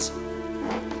girls.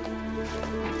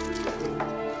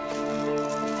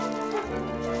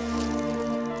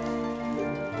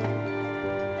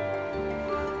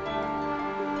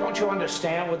 Don't you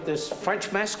understand what this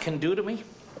French mess can do to me?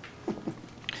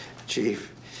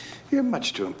 Chief, you're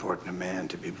much too important a man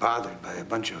to be bothered by a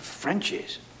bunch of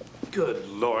Frenchies. Good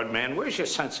Lord, man, where's your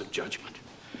sense of judgment?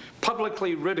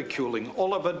 Publicly ridiculing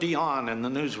Oliver Dion in the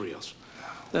newsreels.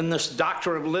 Then this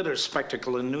Doctor of Litter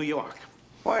spectacle in New York.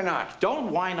 Why not?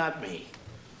 Don't why not me.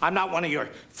 I'm not one of your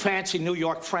fancy New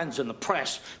York friends in the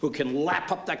press who can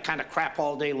lap up that kind of crap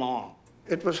all day long.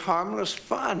 It was harmless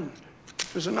fun.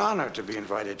 It was an honor to be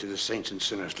invited to the Saints and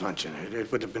Sinners luncheon.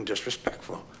 It would have been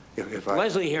disrespectful if I...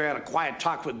 Leslie here had a quiet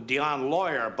talk with Dion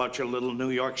lawyer about your little New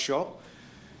York show.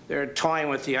 They're toying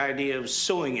with the idea of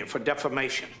suing you for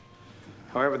defamation.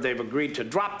 However, they've agreed to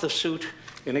drop the suit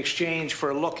in exchange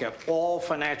for a look at all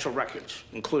financial records,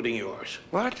 including yours.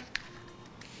 What?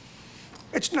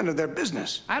 It's none of their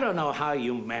business. I don't know how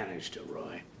you managed it,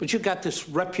 Roy, but you got this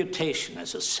reputation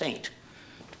as a saint.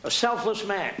 A selfless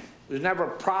man who's never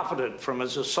profited from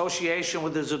his association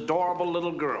with his adorable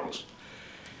little girls.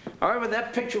 However,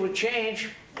 that picture would change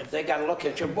if they got a look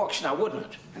at your books now, wouldn't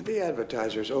it? And the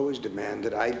advertisers always demand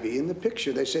that I be in the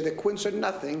picture. They say the Quints are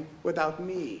nothing without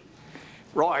me.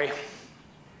 Roy,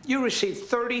 you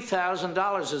received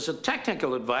 $30,000 as a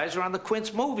technical advisor on the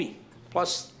Quints movie,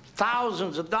 plus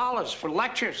thousands of dollars for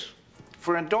lectures,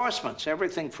 for endorsements,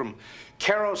 everything from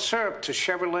Caro syrup to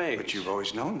Chevrolet. But you've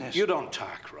always known this. You don't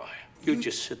talk, Roy. You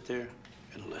just sit there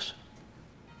and listen.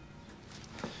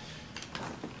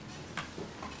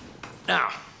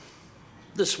 Now,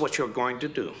 this is what you're going to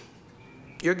do.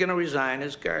 You're going to resign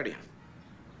as guardian.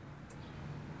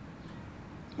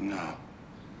 No.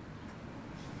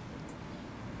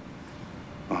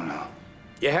 Oh, no.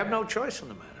 You have no choice in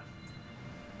the matter.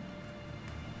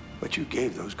 But you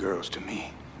gave those girls to me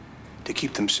to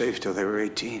keep them safe till they were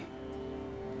 18.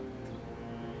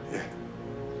 Yeah.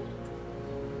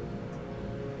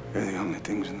 They're the only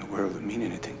things in the world that mean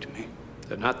anything to me.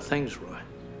 They're not things, Roy.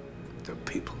 They're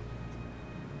people.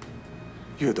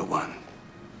 You're the one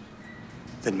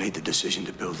that made the decision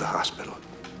to build the hospital,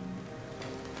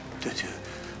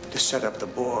 to set up the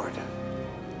board.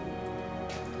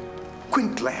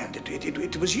 Quintland,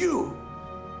 it was you.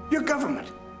 Your government.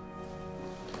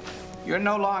 You're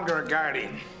no longer a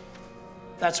guardian.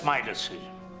 That's my decision.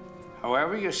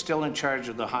 However, you're still in charge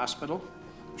of the hospital.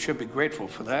 Should be grateful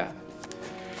for that.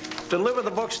 Deliver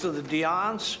the books to the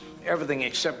Dions, everything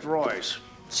except Roy's.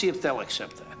 See if they'll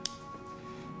accept that.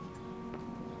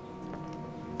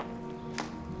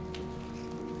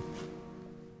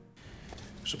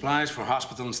 Supplies for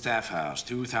hospital and staff house,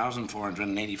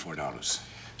 $2,484.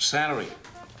 Salary,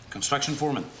 construction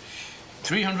foreman,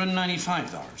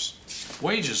 $395.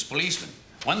 Wages, policeman,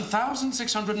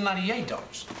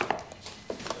 $1,698.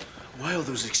 Why are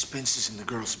those expenses in the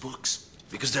girls' books?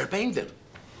 Because they're paying them.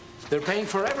 They're paying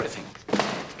for everything.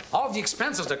 All the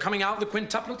expenses are coming out of the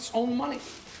quintuplets' own money.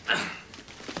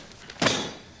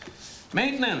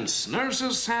 Maintenance,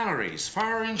 nurses' salaries,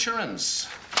 fire insurance,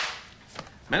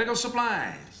 medical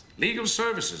supplies, legal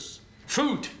services,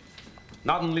 food.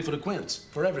 Not only for the quints,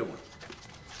 for everyone.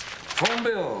 Phone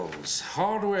bills,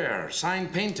 hardware, sign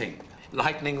painting,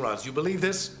 lightning rods. You believe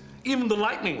this? Even the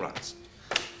lightning rods.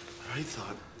 I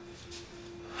thought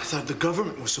the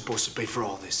government was supposed to pay for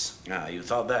all this. Ah, you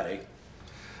thought that, eh?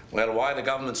 Well, why the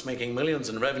government's making millions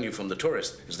in revenue from the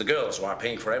tourists is the girls who are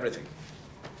paying for everything.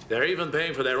 They're even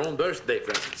paying for their own birthday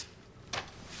presents.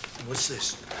 What's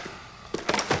this?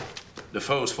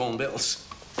 Defoe's phone bills.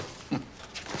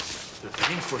 They're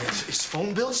paying for his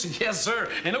phone bills? Yes, sir.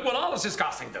 And look what all this is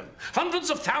costing them. Hundreds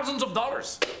of thousands of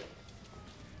dollars.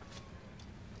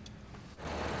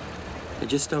 I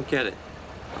just don't get it.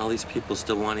 All these people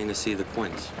still wanting to see the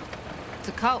Quints. It's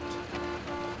a cult.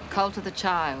 Cult of the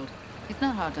child. It's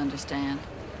not hard to understand.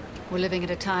 We're living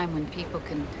at a time when people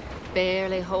can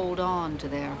barely hold on to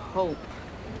their hope,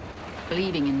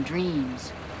 believing in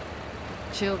dreams.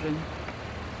 Children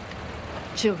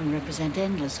represent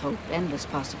endless hope, endless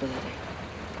possibility.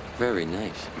 Very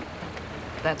nice.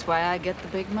 That's why I get the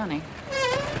big money.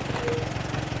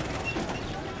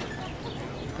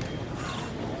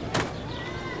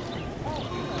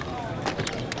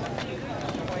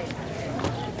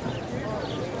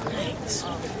 Thanks.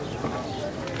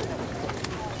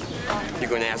 You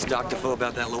going to ask Dr. Defoe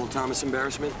about that Lowell Thomas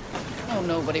embarrassment? Oh,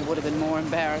 nobody would have been more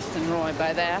embarrassed than Roy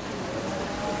by that.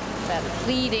 That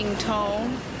pleading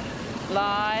tone,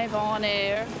 live, on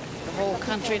air, the whole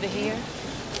country to hear.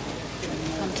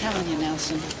 I'm telling you,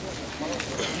 Nelson,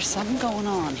 there's something going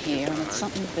on here, and it's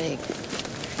something big.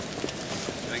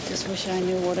 I just wish I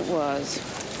knew what it was.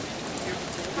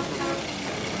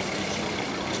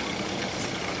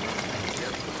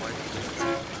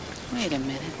 Wait a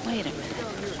minute, wait a minute.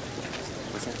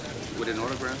 What's that? Would an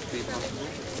autograph be possible?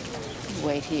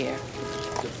 Wait here.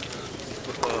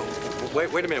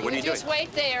 Wait a minute, what are you doing? Just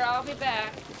wait there, I'll be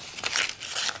back.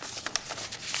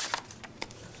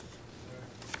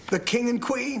 The King and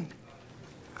Queen.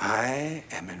 I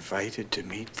am invited to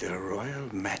meet their royal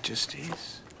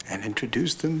majesties and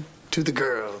introduce them to the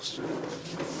girls.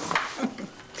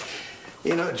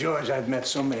 You know, George, I've met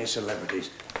so many celebrities,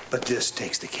 but this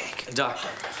takes the cake. Doctor,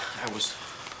 I was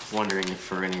wondering if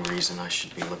for any reason I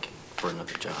should be looking for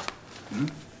another job. Hmm?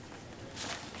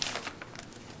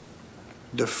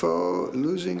 Defoe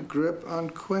losing grip on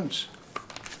Quints.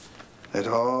 That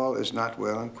all is not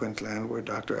well in Quintland, where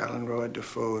Dr. Alan Roy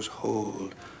Defoe's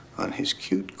hold on his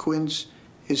cute Quints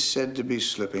is said to be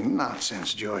slipping.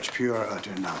 Nonsense, George, pure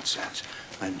utter nonsense.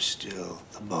 I'm still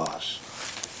the boss.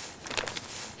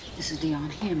 Mrs. Dion,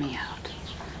 hear me out.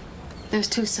 There's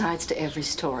two sides to every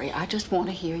story. I just want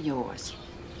to hear yours.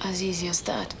 As easy as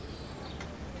that?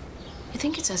 You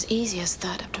think it's as easy as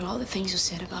that after all the things you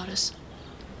said about us?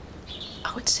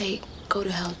 I would say go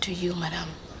to hell to you,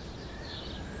 madame.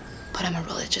 But I'm a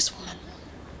religious woman,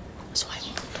 so I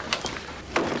won't.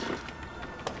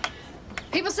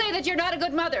 People say that you're not a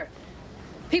good mother.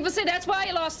 People say that's why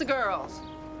you lost the girls.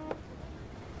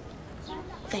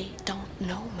 They don't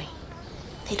know me.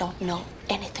 They don't know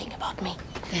anything about me.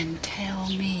 Then tell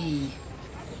me.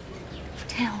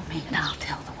 Tell me, and I'll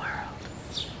tell the world.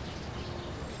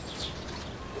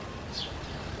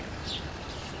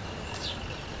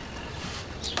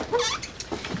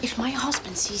 If my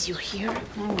husband sees you here...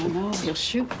 Oh, no, he'll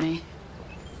shoot me.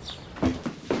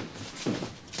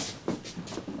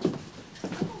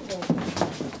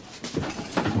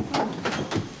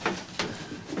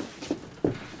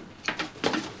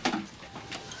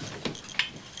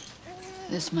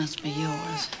 This must be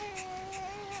yours.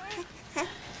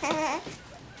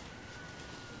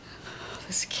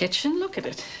 This kitchen, look at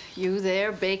it. You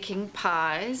there baking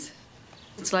pies.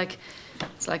 It's like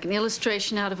an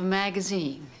illustration out of a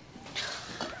magazine.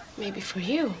 Maybe for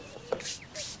you.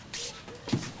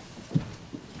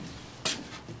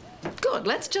 Good.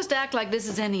 Let's just act like this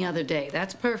is any other day.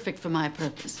 That's perfect for my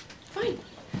purpose. Fine.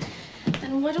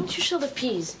 Then why don't you shell the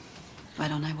peas? Why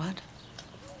don't I what?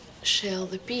 Shell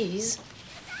the peas.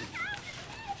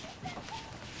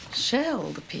 Shell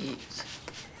the peas.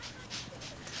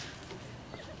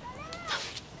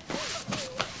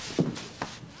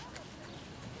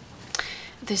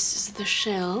 This is the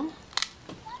shell.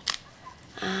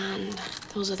 And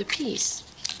those are the peas.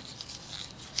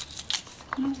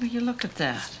 Oh, will you look at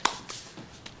that?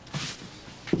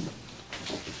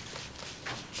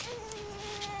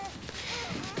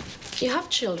 You have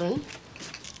children?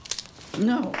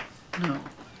 No,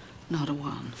 not a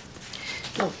one.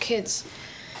 No kids.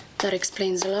 That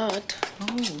explains a lot.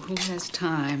 Oh, who has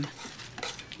time?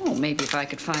 Oh, maybe if I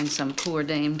could find some poor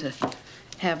dame to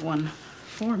have one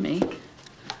for me.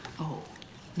 Oh,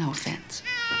 no offense.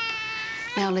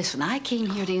 Now listen, I came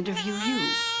here to interview you.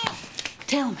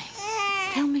 Tell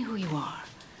me who you are.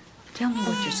 Tell me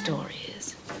what your story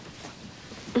is.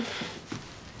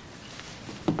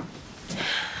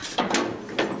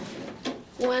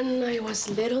 When I was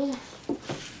little,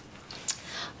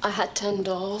 I had 10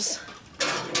 dolls.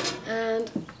 And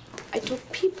I told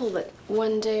people that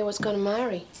one day I was gonna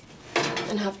marry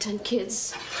and have 10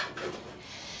 kids.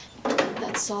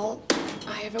 That's all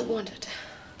I ever wanted.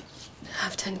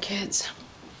 Have 10 kids.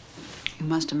 You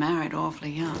must have married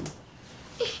awfully young.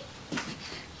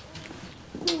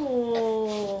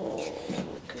 Oh,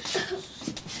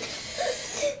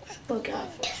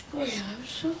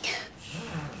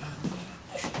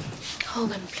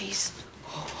 hold him, please.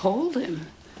 Hold him?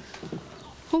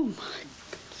 Oh, my.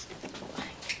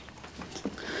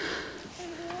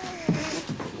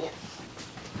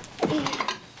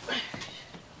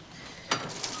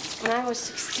 When I was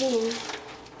 16,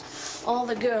 all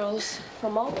the girls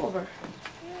from all over,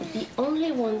 the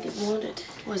only one they wanted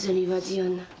was Oliva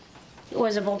Dion. It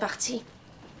was a bon parti.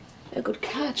 A good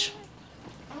catch.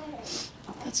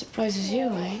 That surprises you,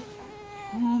 eh?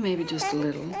 Oh, maybe just a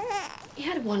little. He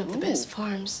had one of the best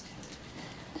farms.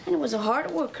 And he was a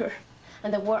hard worker.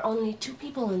 And there were only 2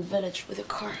 people in the village with a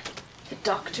car. The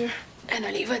doctor and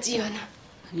Oliva Dion.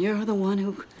 And you're the one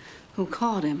who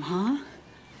caught him, huh?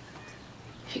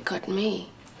 He caught me.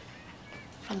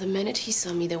 From the minute he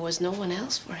saw me, there was no one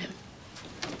else for him.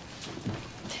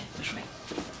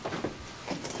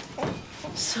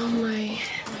 So my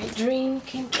dream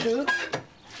came true.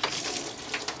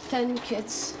 10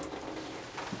 kids.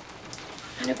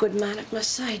 And a good man at my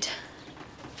side.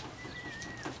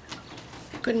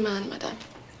 A good man, madame.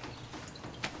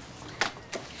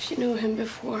 If you knew him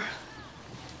before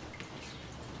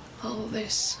all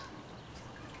this.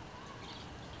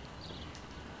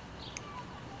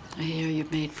 I hear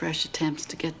you've made fresh attempts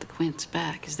to get the Quints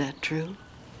back. Is that true?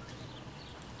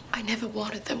 I never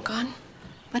wanted them gone.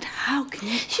 But how can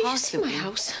you possibly? You see my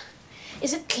house?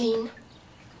 Is it clean?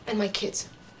 And my kids?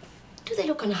 Do they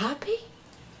look unhappy?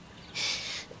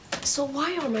 So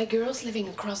why are my girls living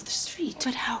across the street?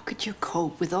 But how could you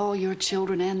cope with all your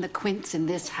children and the Quints in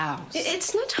this house?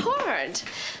 It's not hard.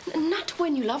 Not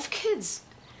when you love kids.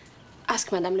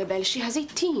 Ask Madame Lebel. She has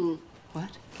 18.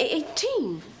 What?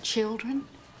 18. Children?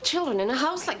 Children in a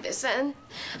house like this. And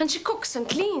she cooks and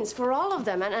cleans for all of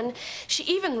them. And she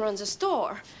even runs a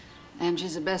store. And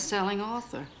she's a best-selling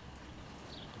author.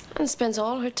 And spends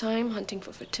all her time hunting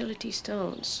for fertility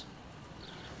stones.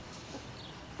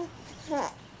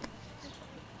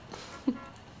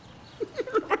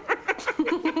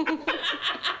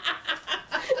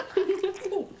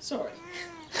 Oh, sorry.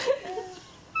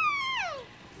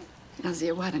 Now,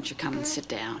 Zia, why don't you come and sit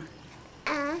down?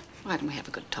 Why don't we have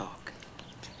a good talk?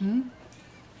 Hmm?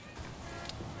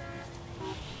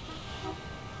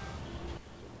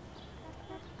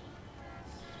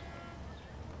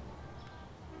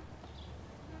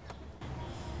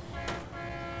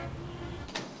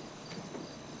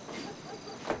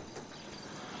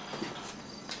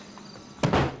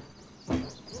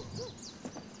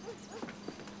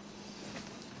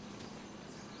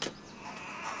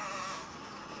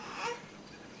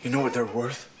 You know what they're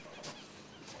worth?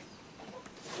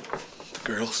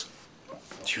 Girls,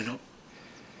 do you know?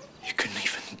 You couldn't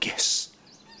even guess.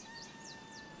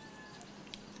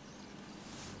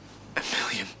 $1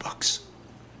 million.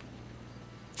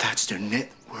 That's their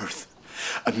net worth.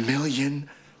 $1 million.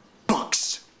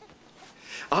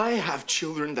 I have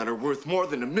children that are worth more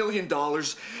than $1 million,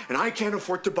 and I can't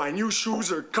afford to buy new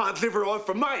shoes or cod liver oil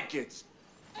for my kids.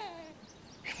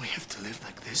 And we have to live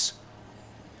like this.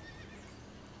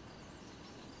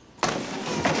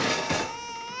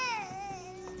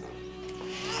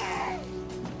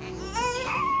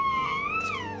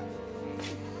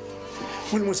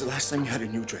 When was the last time you had a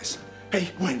new dress?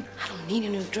 Hey, when? I don't need a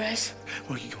new dress.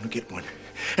 Well, you're gonna get one.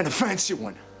 And a fancy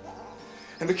one.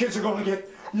 And the kids are gonna get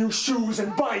new shoes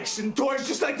and bikes and toys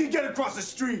just like they get across the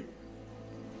street.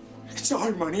 It's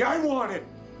our money. I want it.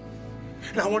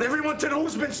 And I want everyone to know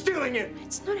who's been stealing it.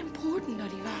 It's not important,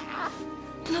 Arriba.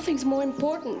 Nothing's more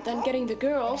important than getting the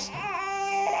girls.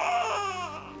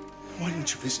 Why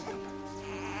don't you visit them?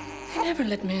 They never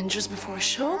let me in just before a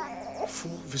show.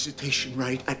 Full visitation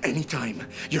right at any time.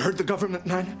 You heard the government,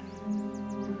 man?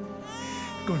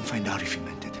 Go and find out if you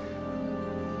meant it.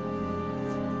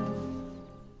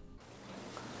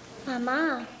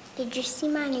 Mama, did you see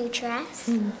my new dress?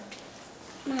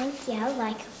 Mine's yellow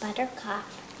like a buttercup.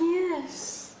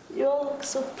 Yes, you all look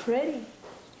so pretty.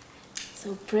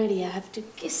 So pretty, I have to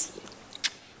kiss you.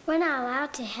 We're not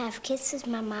allowed to have kisses,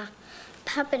 Mama.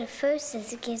 Papa the Fool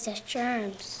says it gives us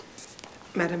germs.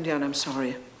 Madame Dion, I'm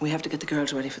sorry. We have to get the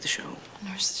girls ready for the show.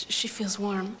 Nurse, she feels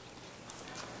warm.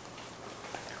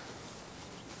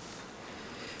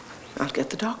 I'll get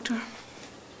the doctor.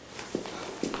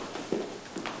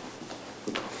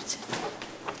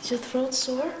 Is your throat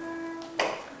sore?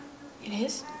 It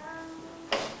is?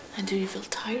 And do you feel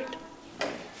tired? I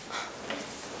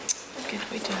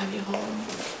can't wait to have you home.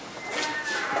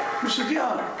 Mrs.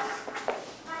 Dion,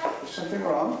 is something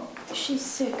wrong? She's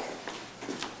sick.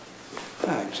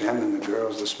 I examined the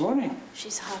girls this morning.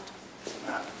 She's hot.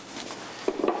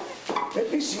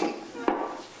 Let me see.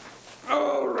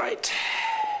 All right.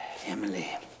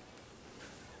 Emily.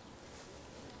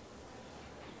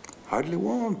 Hardly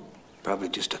warm. Probably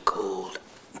just a cold.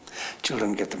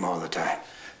 Children get them all the time.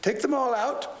 Take them all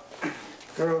out.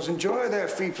 Girls enjoy their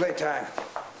free playtime.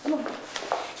 Come on.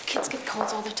 Kids get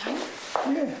colds all the time?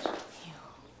 Yes.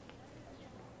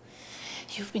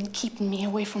 You've been keeping me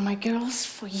away from my girls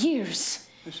for years.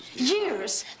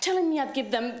 Years. Telling me I'd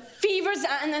give them fevers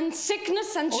and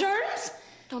sickness and germs.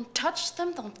 Don't touch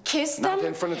them, don't kiss them. Not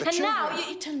in front of the children. And now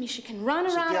you tell me she can run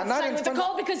around outside with the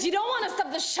cold because you don't want to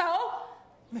stop the show?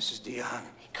 Mrs. Dion.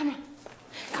 Come on.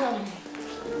 Come on.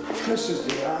 Mrs.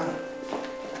 Dion.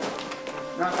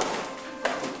 Now.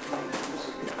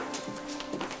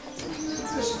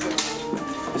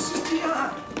 Mrs.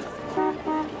 Dion.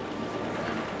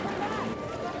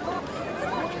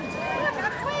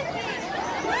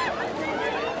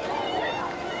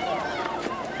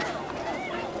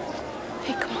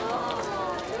 Hey, come on.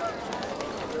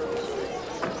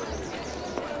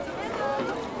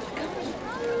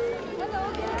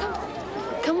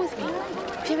 Come with me.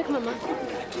 Viens avec maman.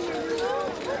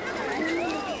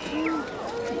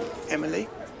 Emily.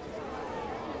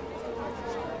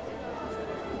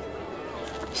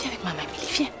 Viens avec maman, Emily,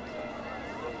 viens.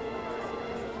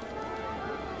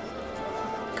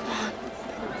 Come on.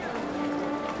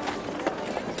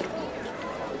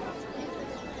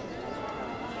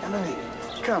 Emily,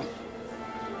 come.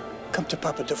 Come to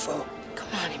Papa Defoe.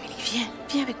 Come on, Emily, viens.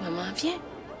 Viens avec maman, viens.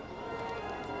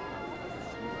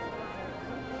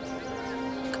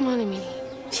 Come on, Emily.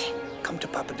 Viens. Come to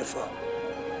Papa Defoe.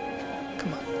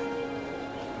 Come on.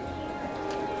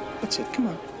 That's it, come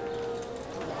on.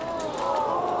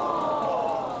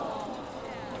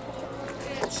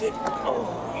 That's it.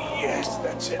 Oh, yes,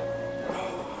 that's it.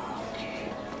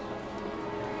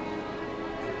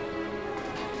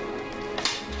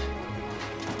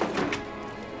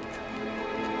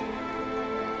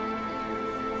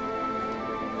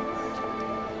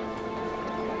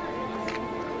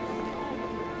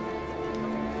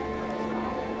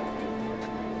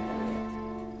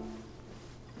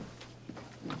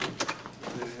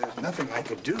 Nothing I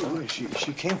could do.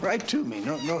 She came right to me.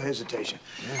 No hesitation.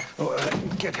 Yeah. Oh,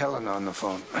 get Helen on the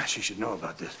phone. She should know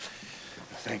about this.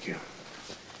 Thank you.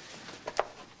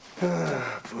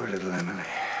 Poor little Emily.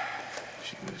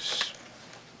 She was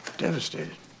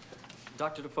devastated.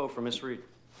 Dr. Defoe for Miss Reed.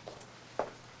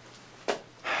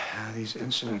 These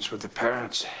incidents with the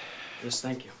parents. Yes,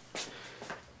 thank you.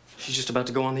 She's just about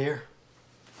to go on the air.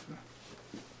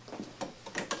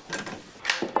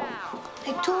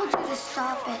 I told you to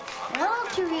stop it. Why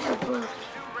don't you read a book?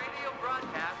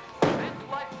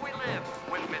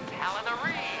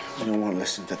 You don't want to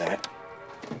listen to that.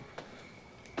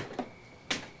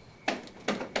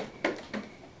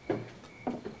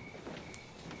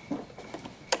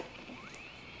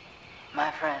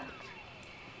 My friends,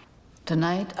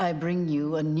 tonight I bring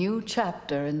you a new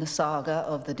chapter in the saga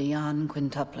of the Dion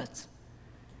quintuplets.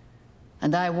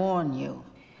 And I warn you,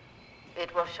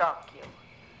 it will shock you.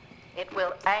 It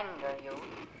will anger you.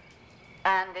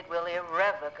 And it will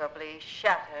irrevocably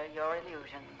shatter your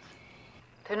illusions.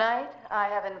 Tonight, I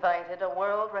have invited a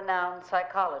world-renowned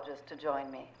psychologist to join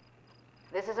me.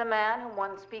 This is a man whom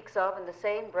one speaks of in the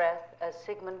same breath as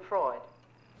Sigmund Freud.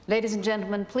 ladies and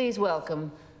gentlemen, please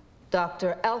welcome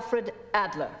Dr. Alfred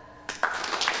Adler.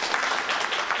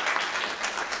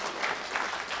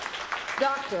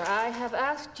 Doctor, I have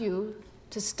asked you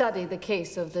to study the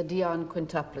case of the Dion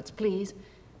quintuplets. Please,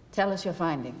 tell us your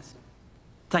findings.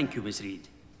 Thank you, Miss Reed.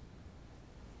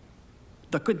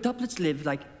 The quintuplets live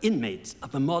like inmates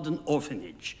of a modern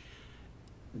orphanage.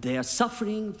 They are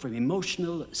suffering from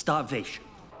emotional starvation.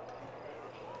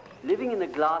 Living in a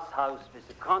glass house with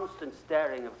the constant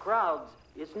staring of crowds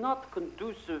is not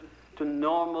conducive to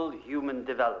normal human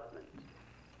development.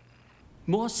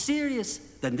 More serious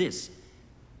than this,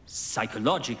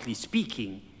 psychologically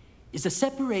speaking, is the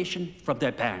separation from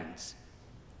their parents.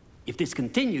 If this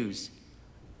continues,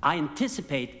 I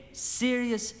anticipate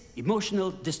serious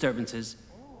emotional disturbances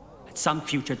at some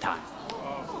future time.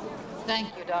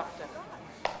 Thank you, Doctor.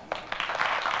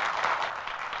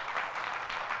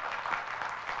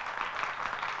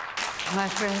 My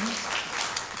friends,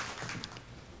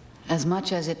 as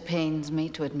much as it pains me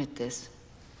to admit this,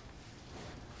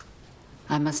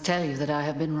 I must tell you that I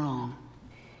have been wrong.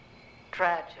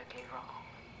 Tragically wrong.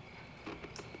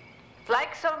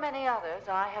 Like so many others,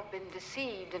 I have been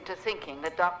deceived into thinking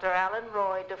that Dr. Alan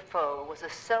Roy Defoe was a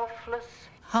selfless,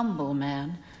 Humble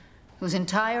man whose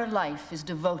entire life is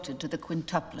devoted to the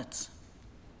quintuplets.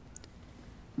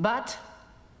 But,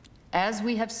 as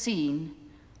we have seen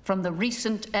from the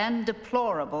recent and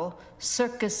deplorable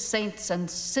Circus Saints and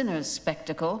Sinners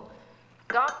spectacle,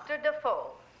 Dr.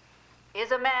 Defoe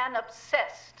is a man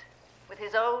obsessed with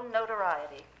his own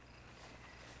notoriety.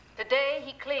 Today,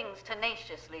 he clings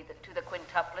tenaciously to the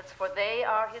quintuplets, for they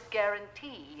are his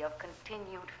guarantee of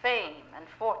continued fame and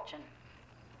fortune.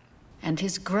 and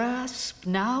his grasp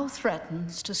now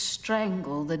threatens to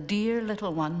strangle the dear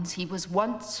little ones he was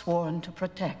once sworn to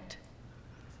protect.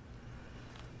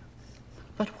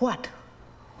 But what,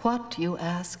 you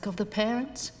ask, of the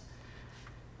parents?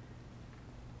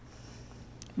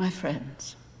 My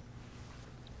friends,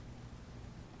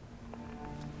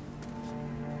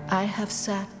 I have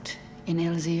sat in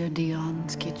Elzire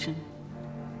Dion's kitchen,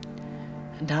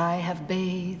 and I have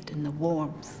bathed in the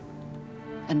warmth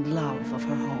and love of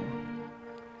her home.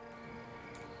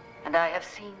 And I have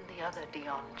seen the other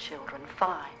Dion children,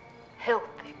 fine,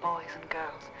 healthy boys and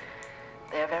girls.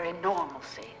 Their very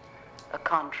normalcy, a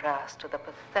contrast to the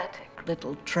pathetic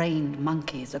Little trained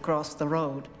monkeys across the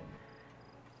road.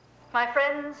 My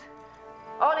friends,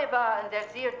 Oliver and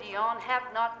Elzire Dion have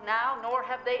not now, nor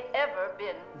have they ever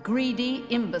been, Greedy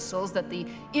imbeciles that the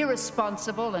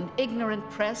irresponsible and ignorant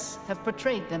press have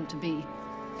portrayed them to be.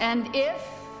 And if,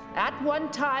 at one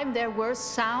time, there were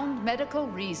sound medical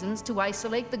reasons to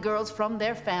isolate the girls from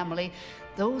their family,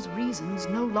 those reasons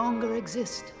no longer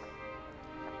exist.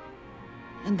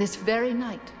 And this very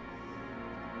night,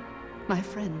 my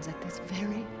friends, at this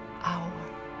very hour,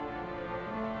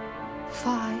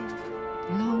 5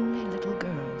 lonely little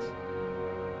girls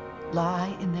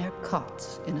lie in their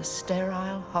cots in a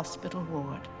sterile hospital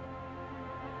ward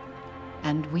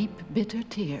and weep bitter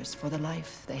tears for the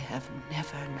life they have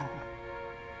never known.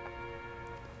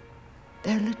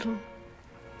 Their little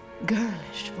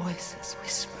girlish voices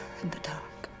whisper in the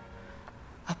dark,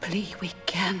 a plea we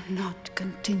cannot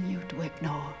continue to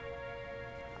ignore.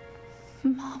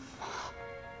 Mama,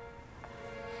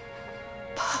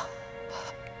 Papa,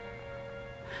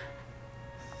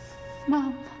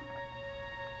 Mama,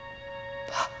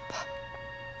 Papa.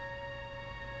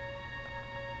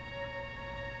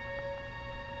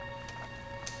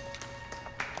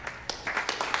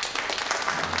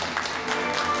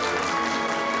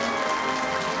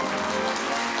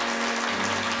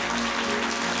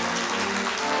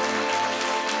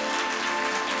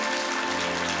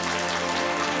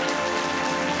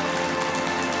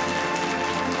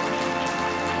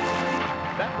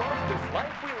 That was This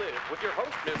Life We Live with your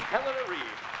host, Miss Helena Reed.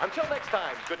 Until next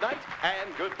time, good night and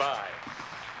goodbye.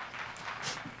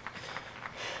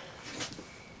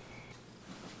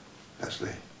 Leslie,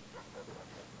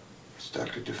 it's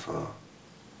Dr. Defoe.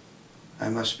 I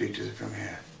must speak to the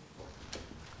Premier.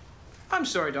 I'm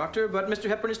sorry, Doctor, but Mr.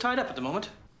 Hepburn is tied up at the moment.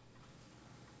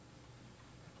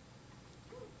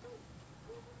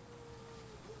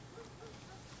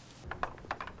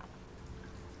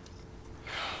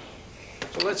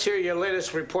 So let's hear your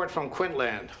latest report from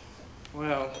Quintland.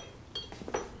 Well,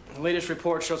 the latest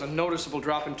report shows a noticeable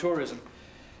drop in tourism.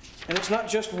 And it's not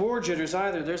just war jitters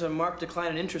either. There's a marked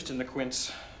decline in interest in the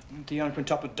quints. Dion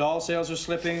quintuplet doll sales are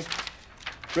slipping.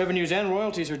 Revenues and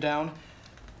royalties are down.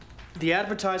 The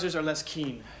advertisers are less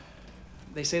keen.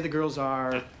 They say the girls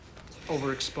are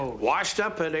overexposed. Washed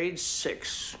up at age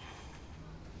 6.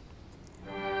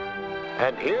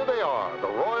 And here they are, the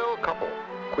royal couple.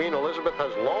 Queen Elizabeth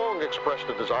has long expressed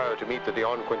a desire to meet the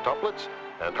Dion quintuplets,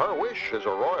 and her wish is a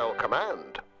royal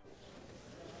command.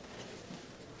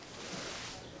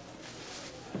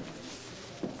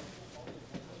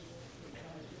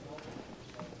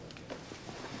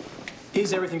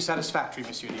 Is everything satisfactory,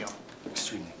 Monsieur Dion?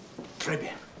 Extremely. Très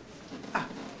bien.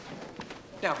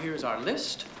 Now, here's our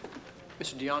list.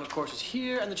 Mr. Dion, of course, is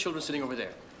here, and the children sitting over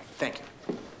there. Thank you.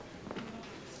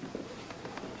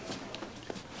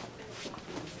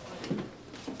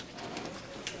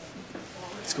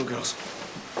 Let's go, girls.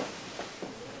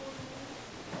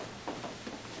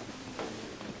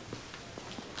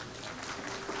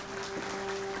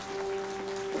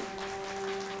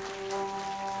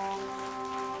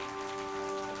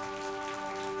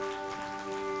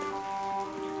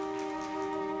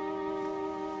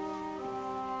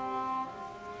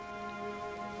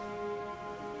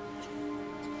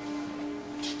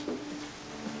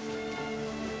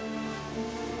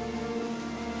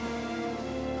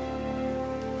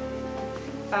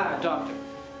 Doctor.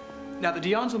 Now, the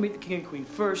Dions will meet the King and Queen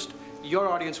first. Your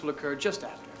audience will occur just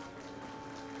after.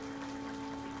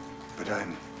 But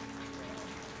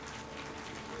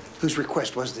whose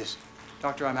request was this?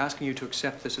 Doctor, I'm asking you to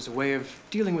accept this as a way of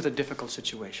dealing with a difficult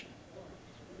situation.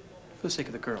 For the sake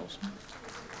of the girls.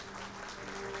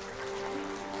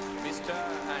 Mr.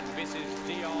 and Mrs.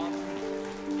 Dion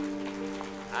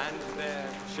and their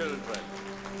children.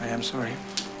 I am sorry.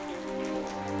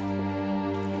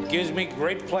 It gives me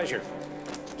great pleasure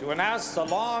to announce the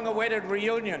long-awaited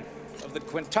reunion of the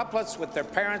quintuplets with their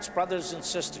parents, brothers, and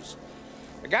sisters.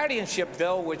 The guardianship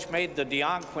bill, which made the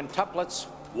Dion quintuplets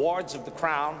wards of the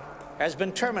crown, has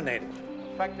been terminated.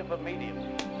 Effective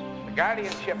immediately. The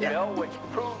guardianship bill, which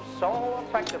proved so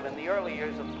effective in the early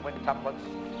years of the quintuplets,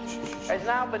 has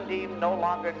now been deemed no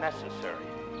longer necessary.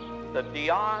 The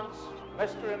Dions,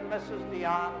 Mr. and Mrs.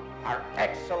 Dion, are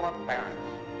excellent parents.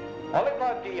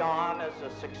 Oliver Dion is a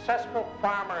successful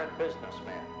farmer and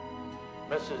businessman.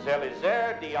 Mrs.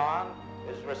 Elisère Dion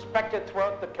is respected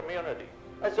throughout the community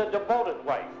as a devoted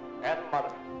wife and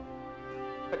mother.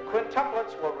 The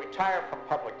quintuplets will retire from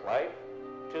public life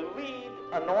to lead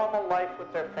a normal life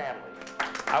with their family.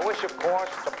 I wish, of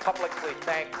course, to publicly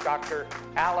thank Dr.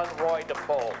 Alan Roy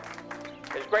Defoe.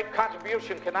 His great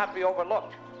contribution cannot be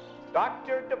overlooked.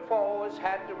 Dr. Defoe has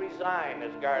had to resign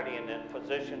as guardian and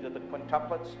physician to the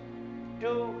quintuplets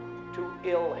due to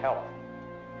ill health.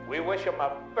 We wish him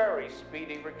a very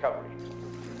speedy recovery.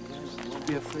 Don't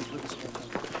be afraid.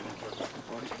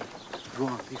 Go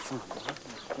on, be fun.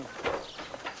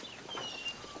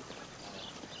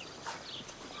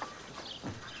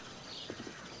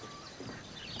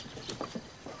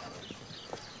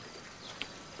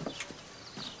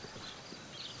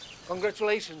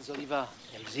 Congratulations, Oliva,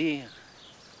 Elsie.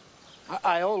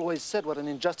 I always said what an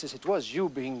injustice it was, you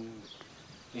being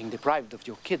deprived of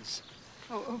your kids.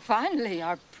 Oh, finally,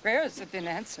 our prayers have been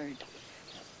answered.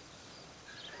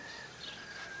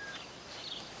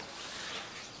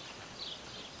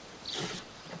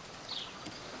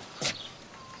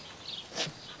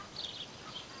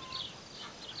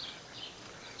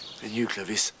 And you,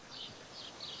 Clovis,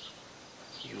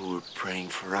 you were praying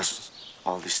for us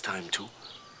all this time, too?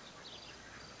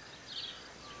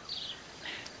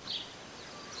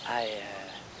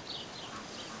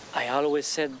 I always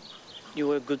said you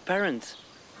were a good parent,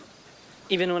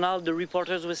 even when all the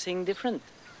reporters were saying different.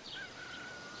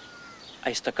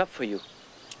 I stuck up for you.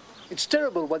 It's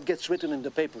terrible what gets written in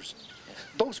the papers.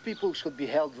 Those people should be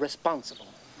held responsible.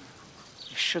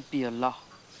 There should be a law.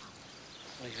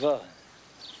 Oliva,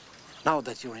 now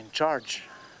that you're in charge,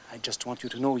 I just want you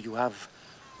to know you have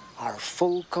our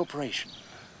full cooperation.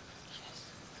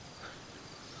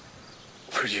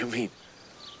 What do you mean?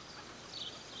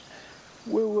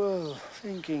 We were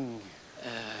thinking...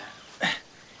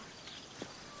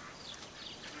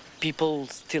 People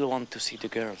still want to see the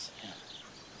girls.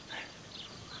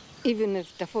 Even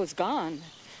if Defoe's gone,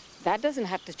 that doesn't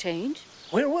have to change.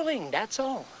 We're willing, that's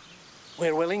all.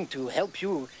 We're willing to help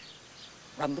you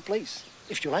run the place,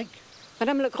 if you like.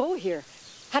 Madame Legros here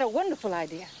had a wonderful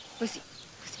idea. Was he?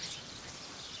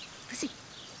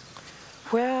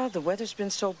 Well, the weather's been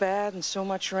so bad and so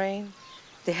much rain,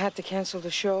 they had to cancel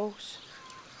the shows.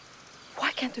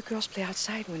 Why can't the girls play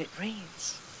outside when it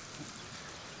rains?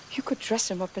 You could dress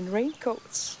them up in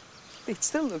raincoats. They'd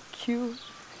still look cute.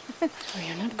 Oh,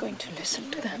 you're not going to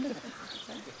listen to them.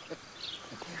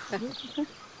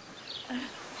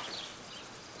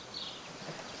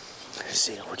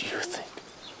 See, what do you think?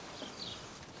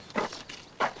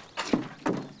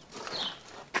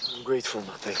 I'm grateful,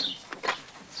 nothing.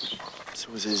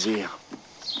 So is Izzy. Hope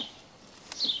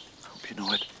you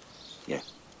know it. Yeah,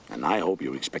 and I hope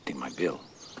you're expecting my bill,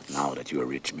 now that you're a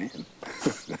rich man.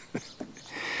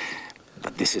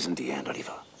 But this isn't the end,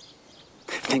 Oliver.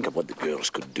 Think of what the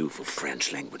girls could do for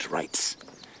French language rights.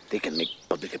 They can make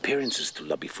public appearances to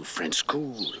lobby for French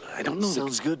school. I don't know.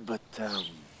 Sounds good, but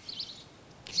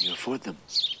Can you afford them?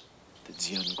 The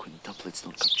Dion quintuplets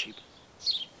don't come cheap.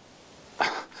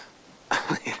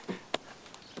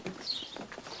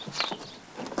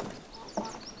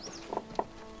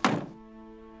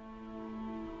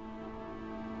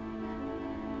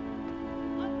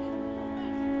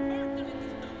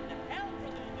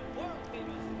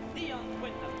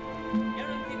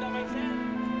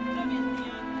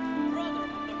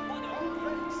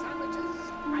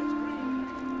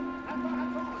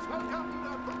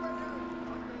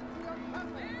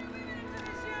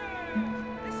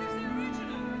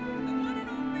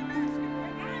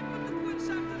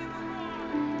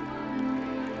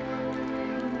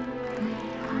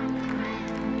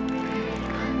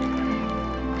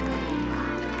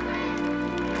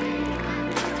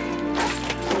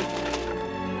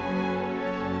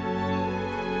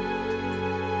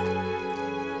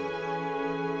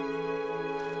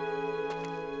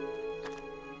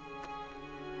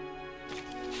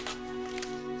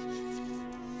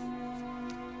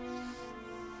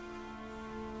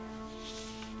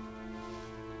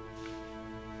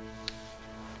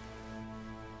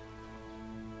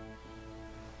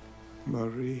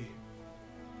 Marie.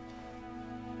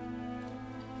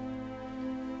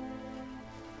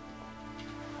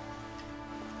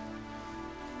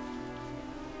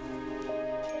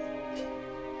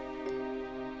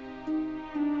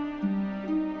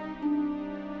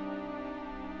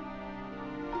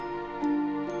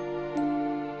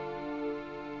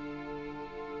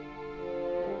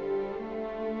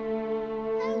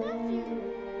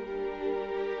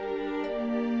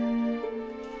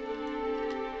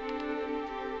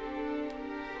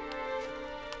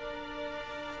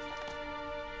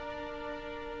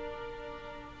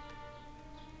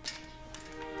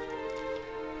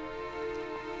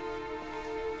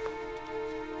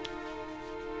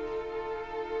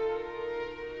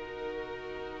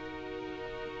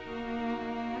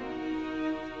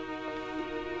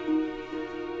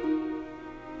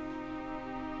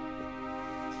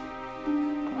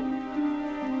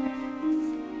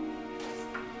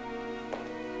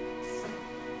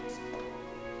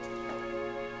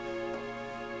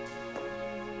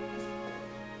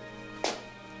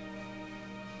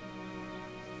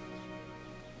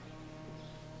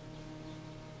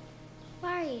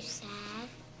 Why are you sad?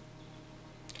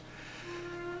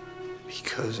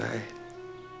 Because I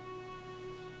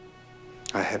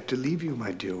have to leave you,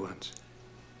 my dear ones.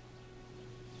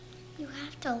 You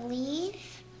have to leave?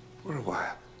 For a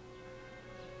while.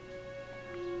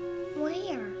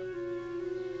 Where?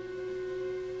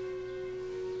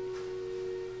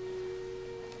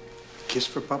 Kiss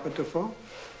for Papa Defoe?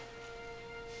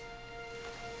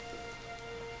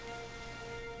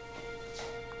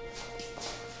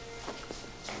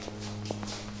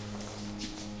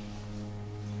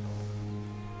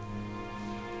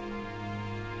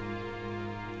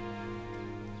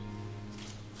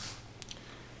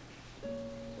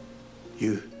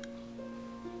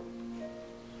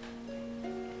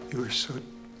 You were so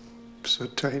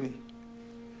tiny.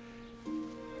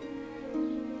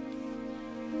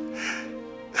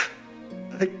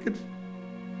 I could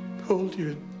hold you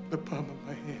in the palm of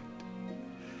my hand.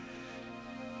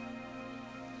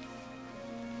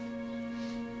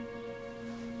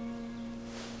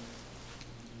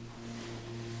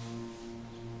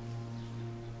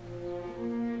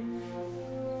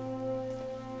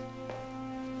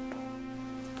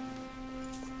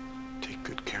 Take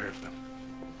good care of them.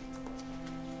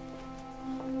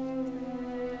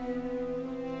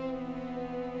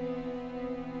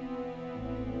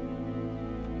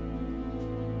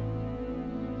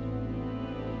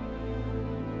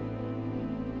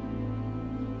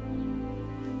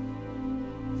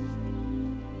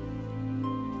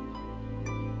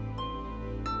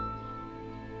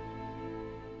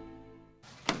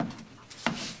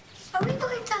 Are we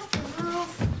going to have to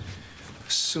move?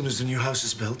 As soon as the new house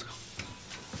is built.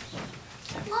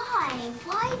 Why?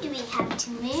 Why do we have to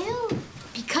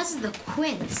move? Because of the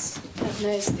Quints.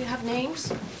 Nice. Do you have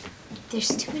names? There's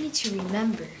too many to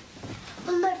remember.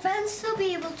 Will my friends still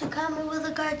be able to come, or will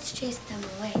the guards chase them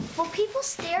away? Will people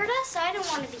stare at us? I don't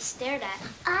want to be stared at.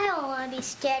 I don't want to be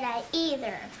stared at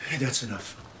either. Hey, that's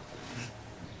enough.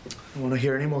 I don't want to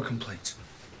hear any more complaints.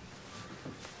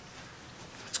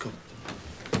 Let's go.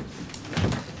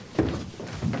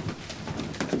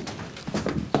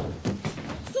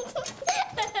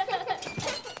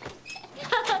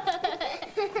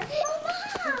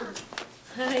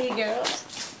 Hi, girls.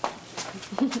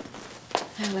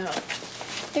 Hello.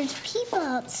 There's people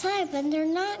outside, but they're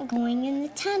not going in the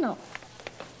tunnel.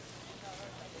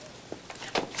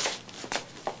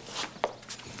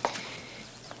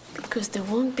 Because there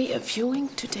won't be a viewing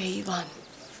today, Ivan.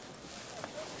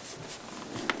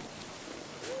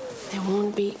 There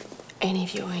won't be any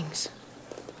viewings.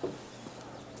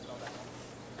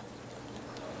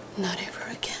 Not ever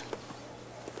again.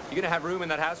 You gonna have room in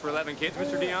that house for 11 kids,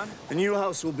 Mr. Dion? The new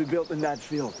house will be built in that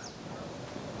field.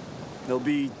 There'll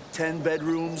be 10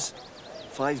 bedrooms,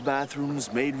 5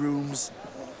 bathrooms, maid rooms,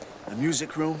 a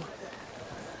music room.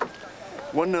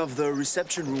 One of the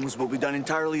reception rooms will be done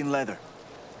entirely in leather.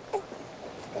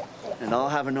 And I'll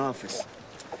have an office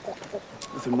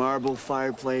with a marble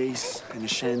fireplace and a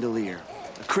chandelier,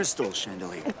 a crystal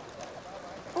chandelier.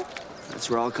 That's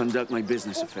where I'll conduct my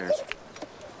business affairs.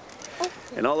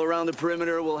 And all around the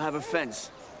perimeter, we'll have a fence,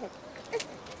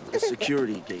 a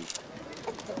security gate.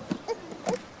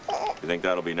 You think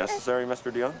that'll be necessary,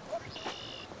 Mr. Dion?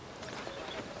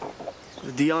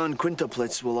 The Dion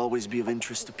quintuplets will always be of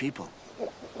interest to people.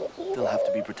 They'll have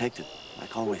to be protected,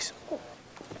 like always.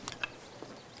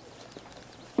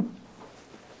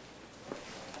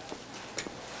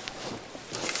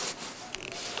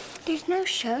 There's no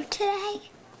show today?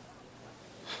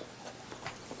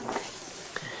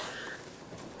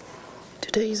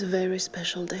 Today is a very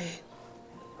special day.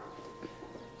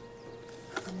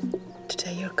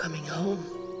 Today you're coming home.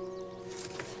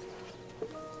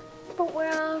 But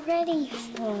we're already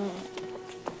home.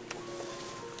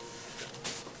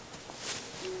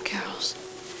 Girls,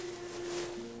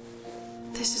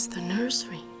 this is the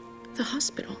nursery, the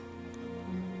hospital.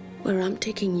 Where I'm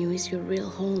taking you is your real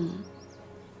home.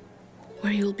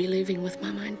 Where you'll be living with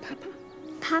Mama and Papa.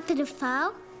 Papa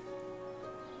Defoe?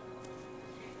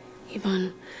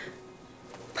 Ivan,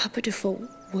 Papa Defoe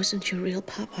wasn't your real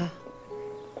Papa.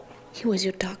 He was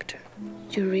your doctor.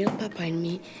 Your real Papa and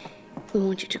me, we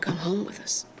want you to come home with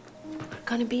us. We're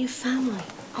gonna be a family,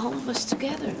 all of us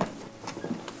together.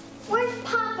 Where's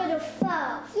Papa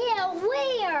Defoe? Yeah,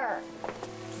 where?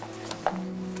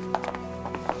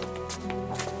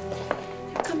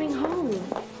 You're coming home.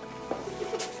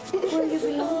 Where you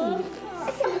belong.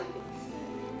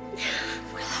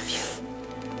 We love you.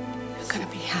 You're gonna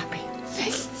be happy,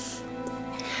 okay?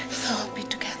 We'll all be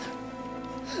together.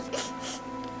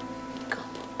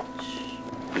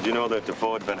 Did you know that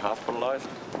Defoe had been hospitalized?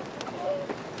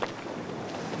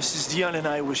 Mrs. Dion and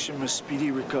I wish him a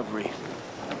speedy recovery.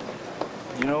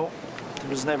 You know, there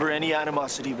was never any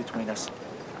animosity between us.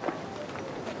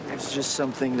 It was just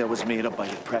something that was made up by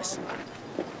the press.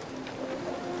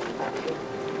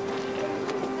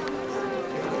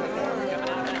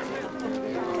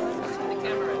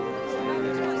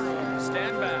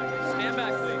 Stand back. Stand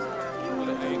back, please.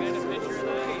 Are you going to picture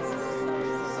that?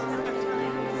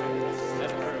 Let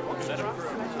him through. Let him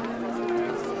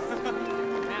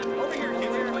through. Man, over here,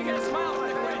 keep here. We get a smile on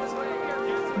your face.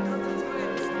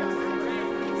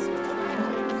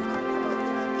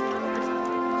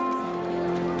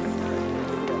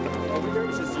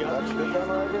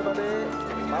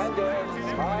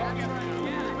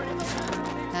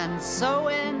 And so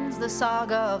ends the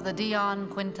saga of the Dion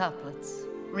quintuplets,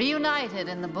 reunited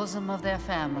in the bosom of their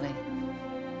family.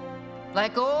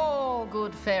 Like all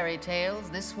good fairy tales,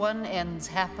 this one ends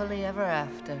happily ever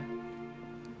after.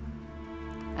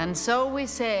 And so we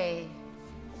say,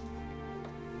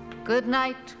 good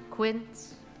night,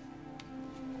 Quince.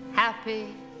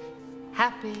 Happy,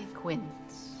 happy Quince.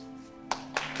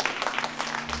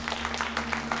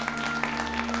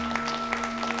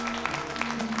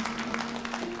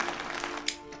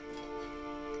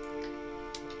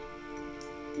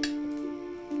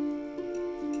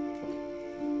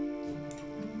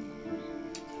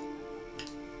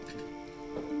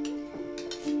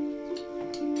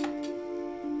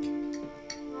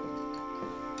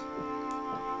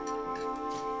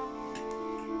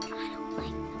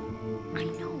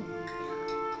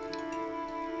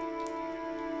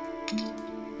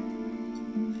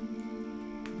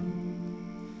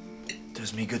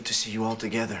 Does me good to see you all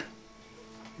together.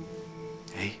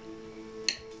 Hey?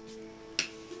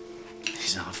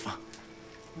 Les enfants.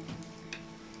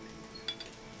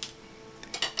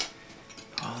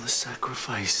 All the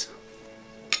sacrifice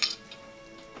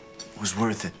was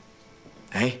worth it.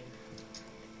 Hey?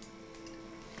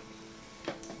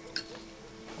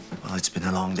 Well, it's been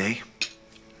a long day.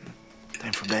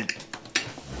 Time for bed.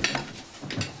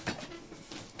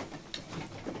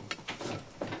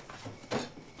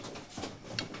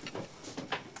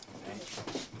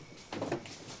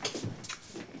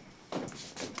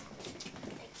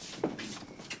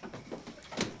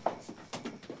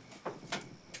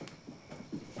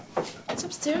 It's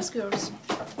upstairs, girls.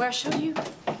 Where I show you.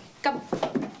 Come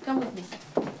with me.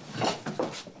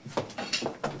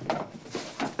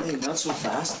 Hey, not so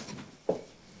fast.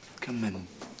 Come and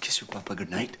kiss kiss your papa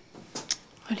goodnight?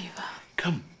 Oliva.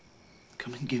 Come.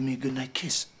 Come and give me a goodnight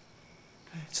kiss.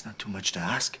 It's not too much to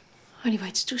ask. Oliva,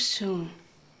 it's too soon.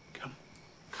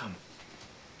 Come.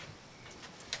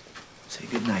 Say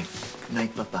goodnight.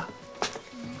 Goodnight, papa.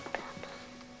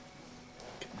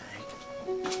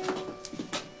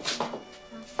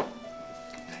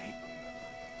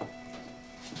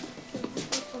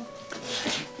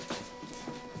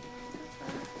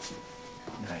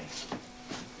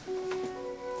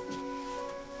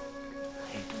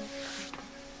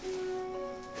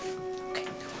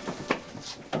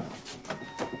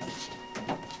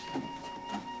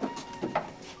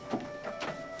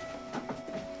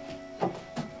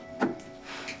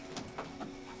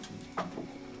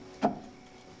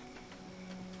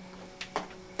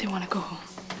 They want to go home.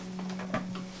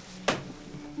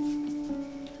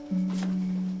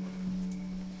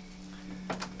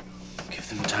 Give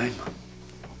them time.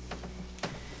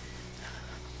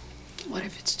 What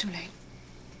if it's too late?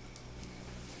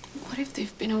 What if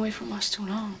they've been away from us too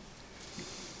long?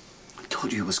 I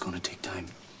told you it was going to take time.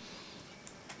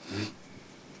 They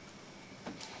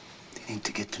need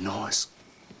to get to know us.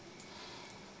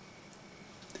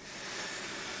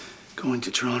 Going to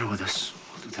Toronto with us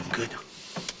will do them good.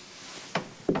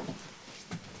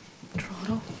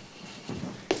 Toronto?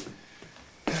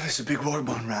 Yeah, there's a big war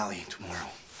bond rally tomorrow.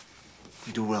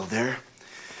 We do well there.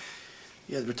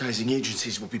 The advertising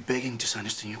agencies will be begging to sign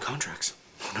us to new contracts.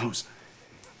 Who knows?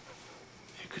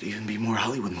 There could even be more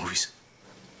Hollywood movies.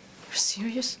 You're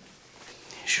serious?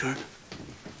 Sure.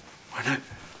 Why not?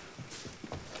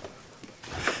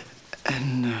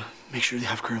 And make sure they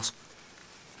have curls.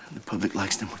 The public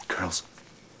likes them with curls.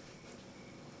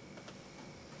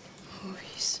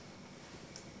 Movies.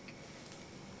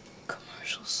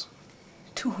 Commercials.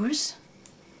 Tours.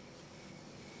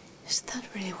 Is that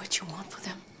really what you want for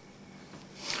them?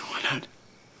 Why not?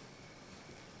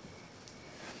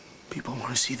 People want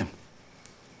to see them.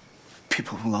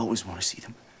 People will always want to see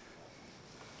them.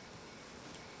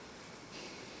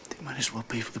 They might as well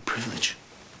pay for the privilege.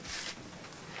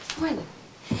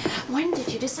 When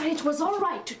did you decide it was all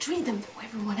right to treat them the way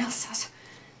everyone else does?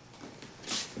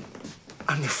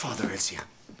 I'm their father, Elsia.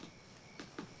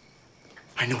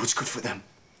 I know what's good for them.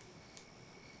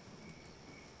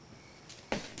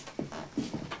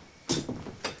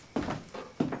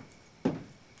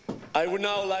 I would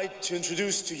now like to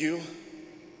introduce to you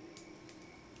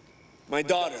my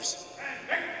daughters.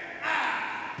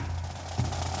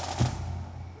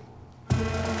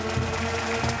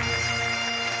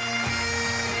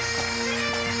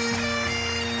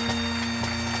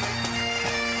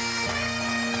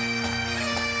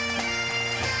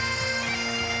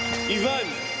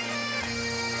 Yvonne,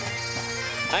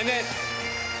 Annette,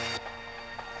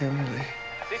 Emily.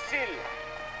 Cécile,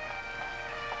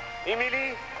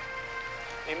 Émilie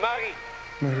et Marie.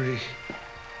 Marie.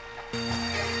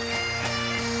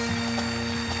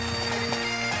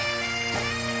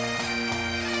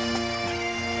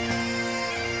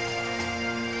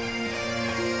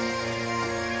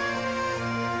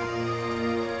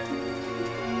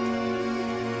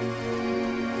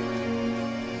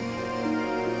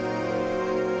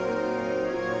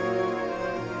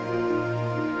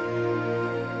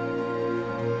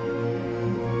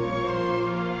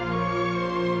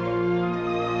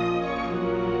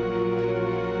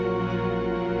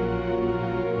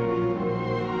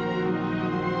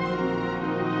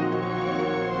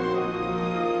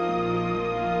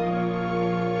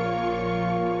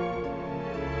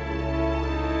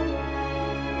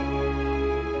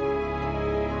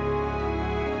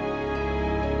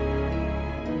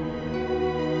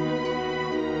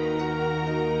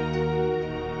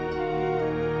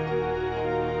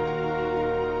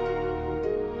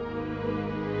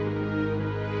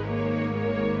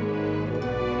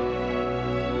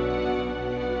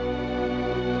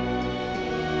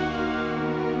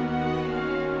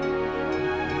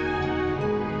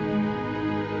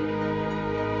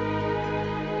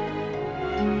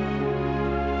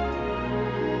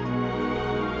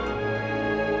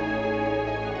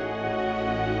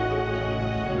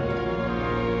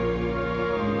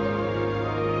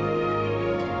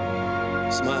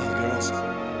 Smile, girls.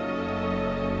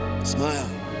 Smile.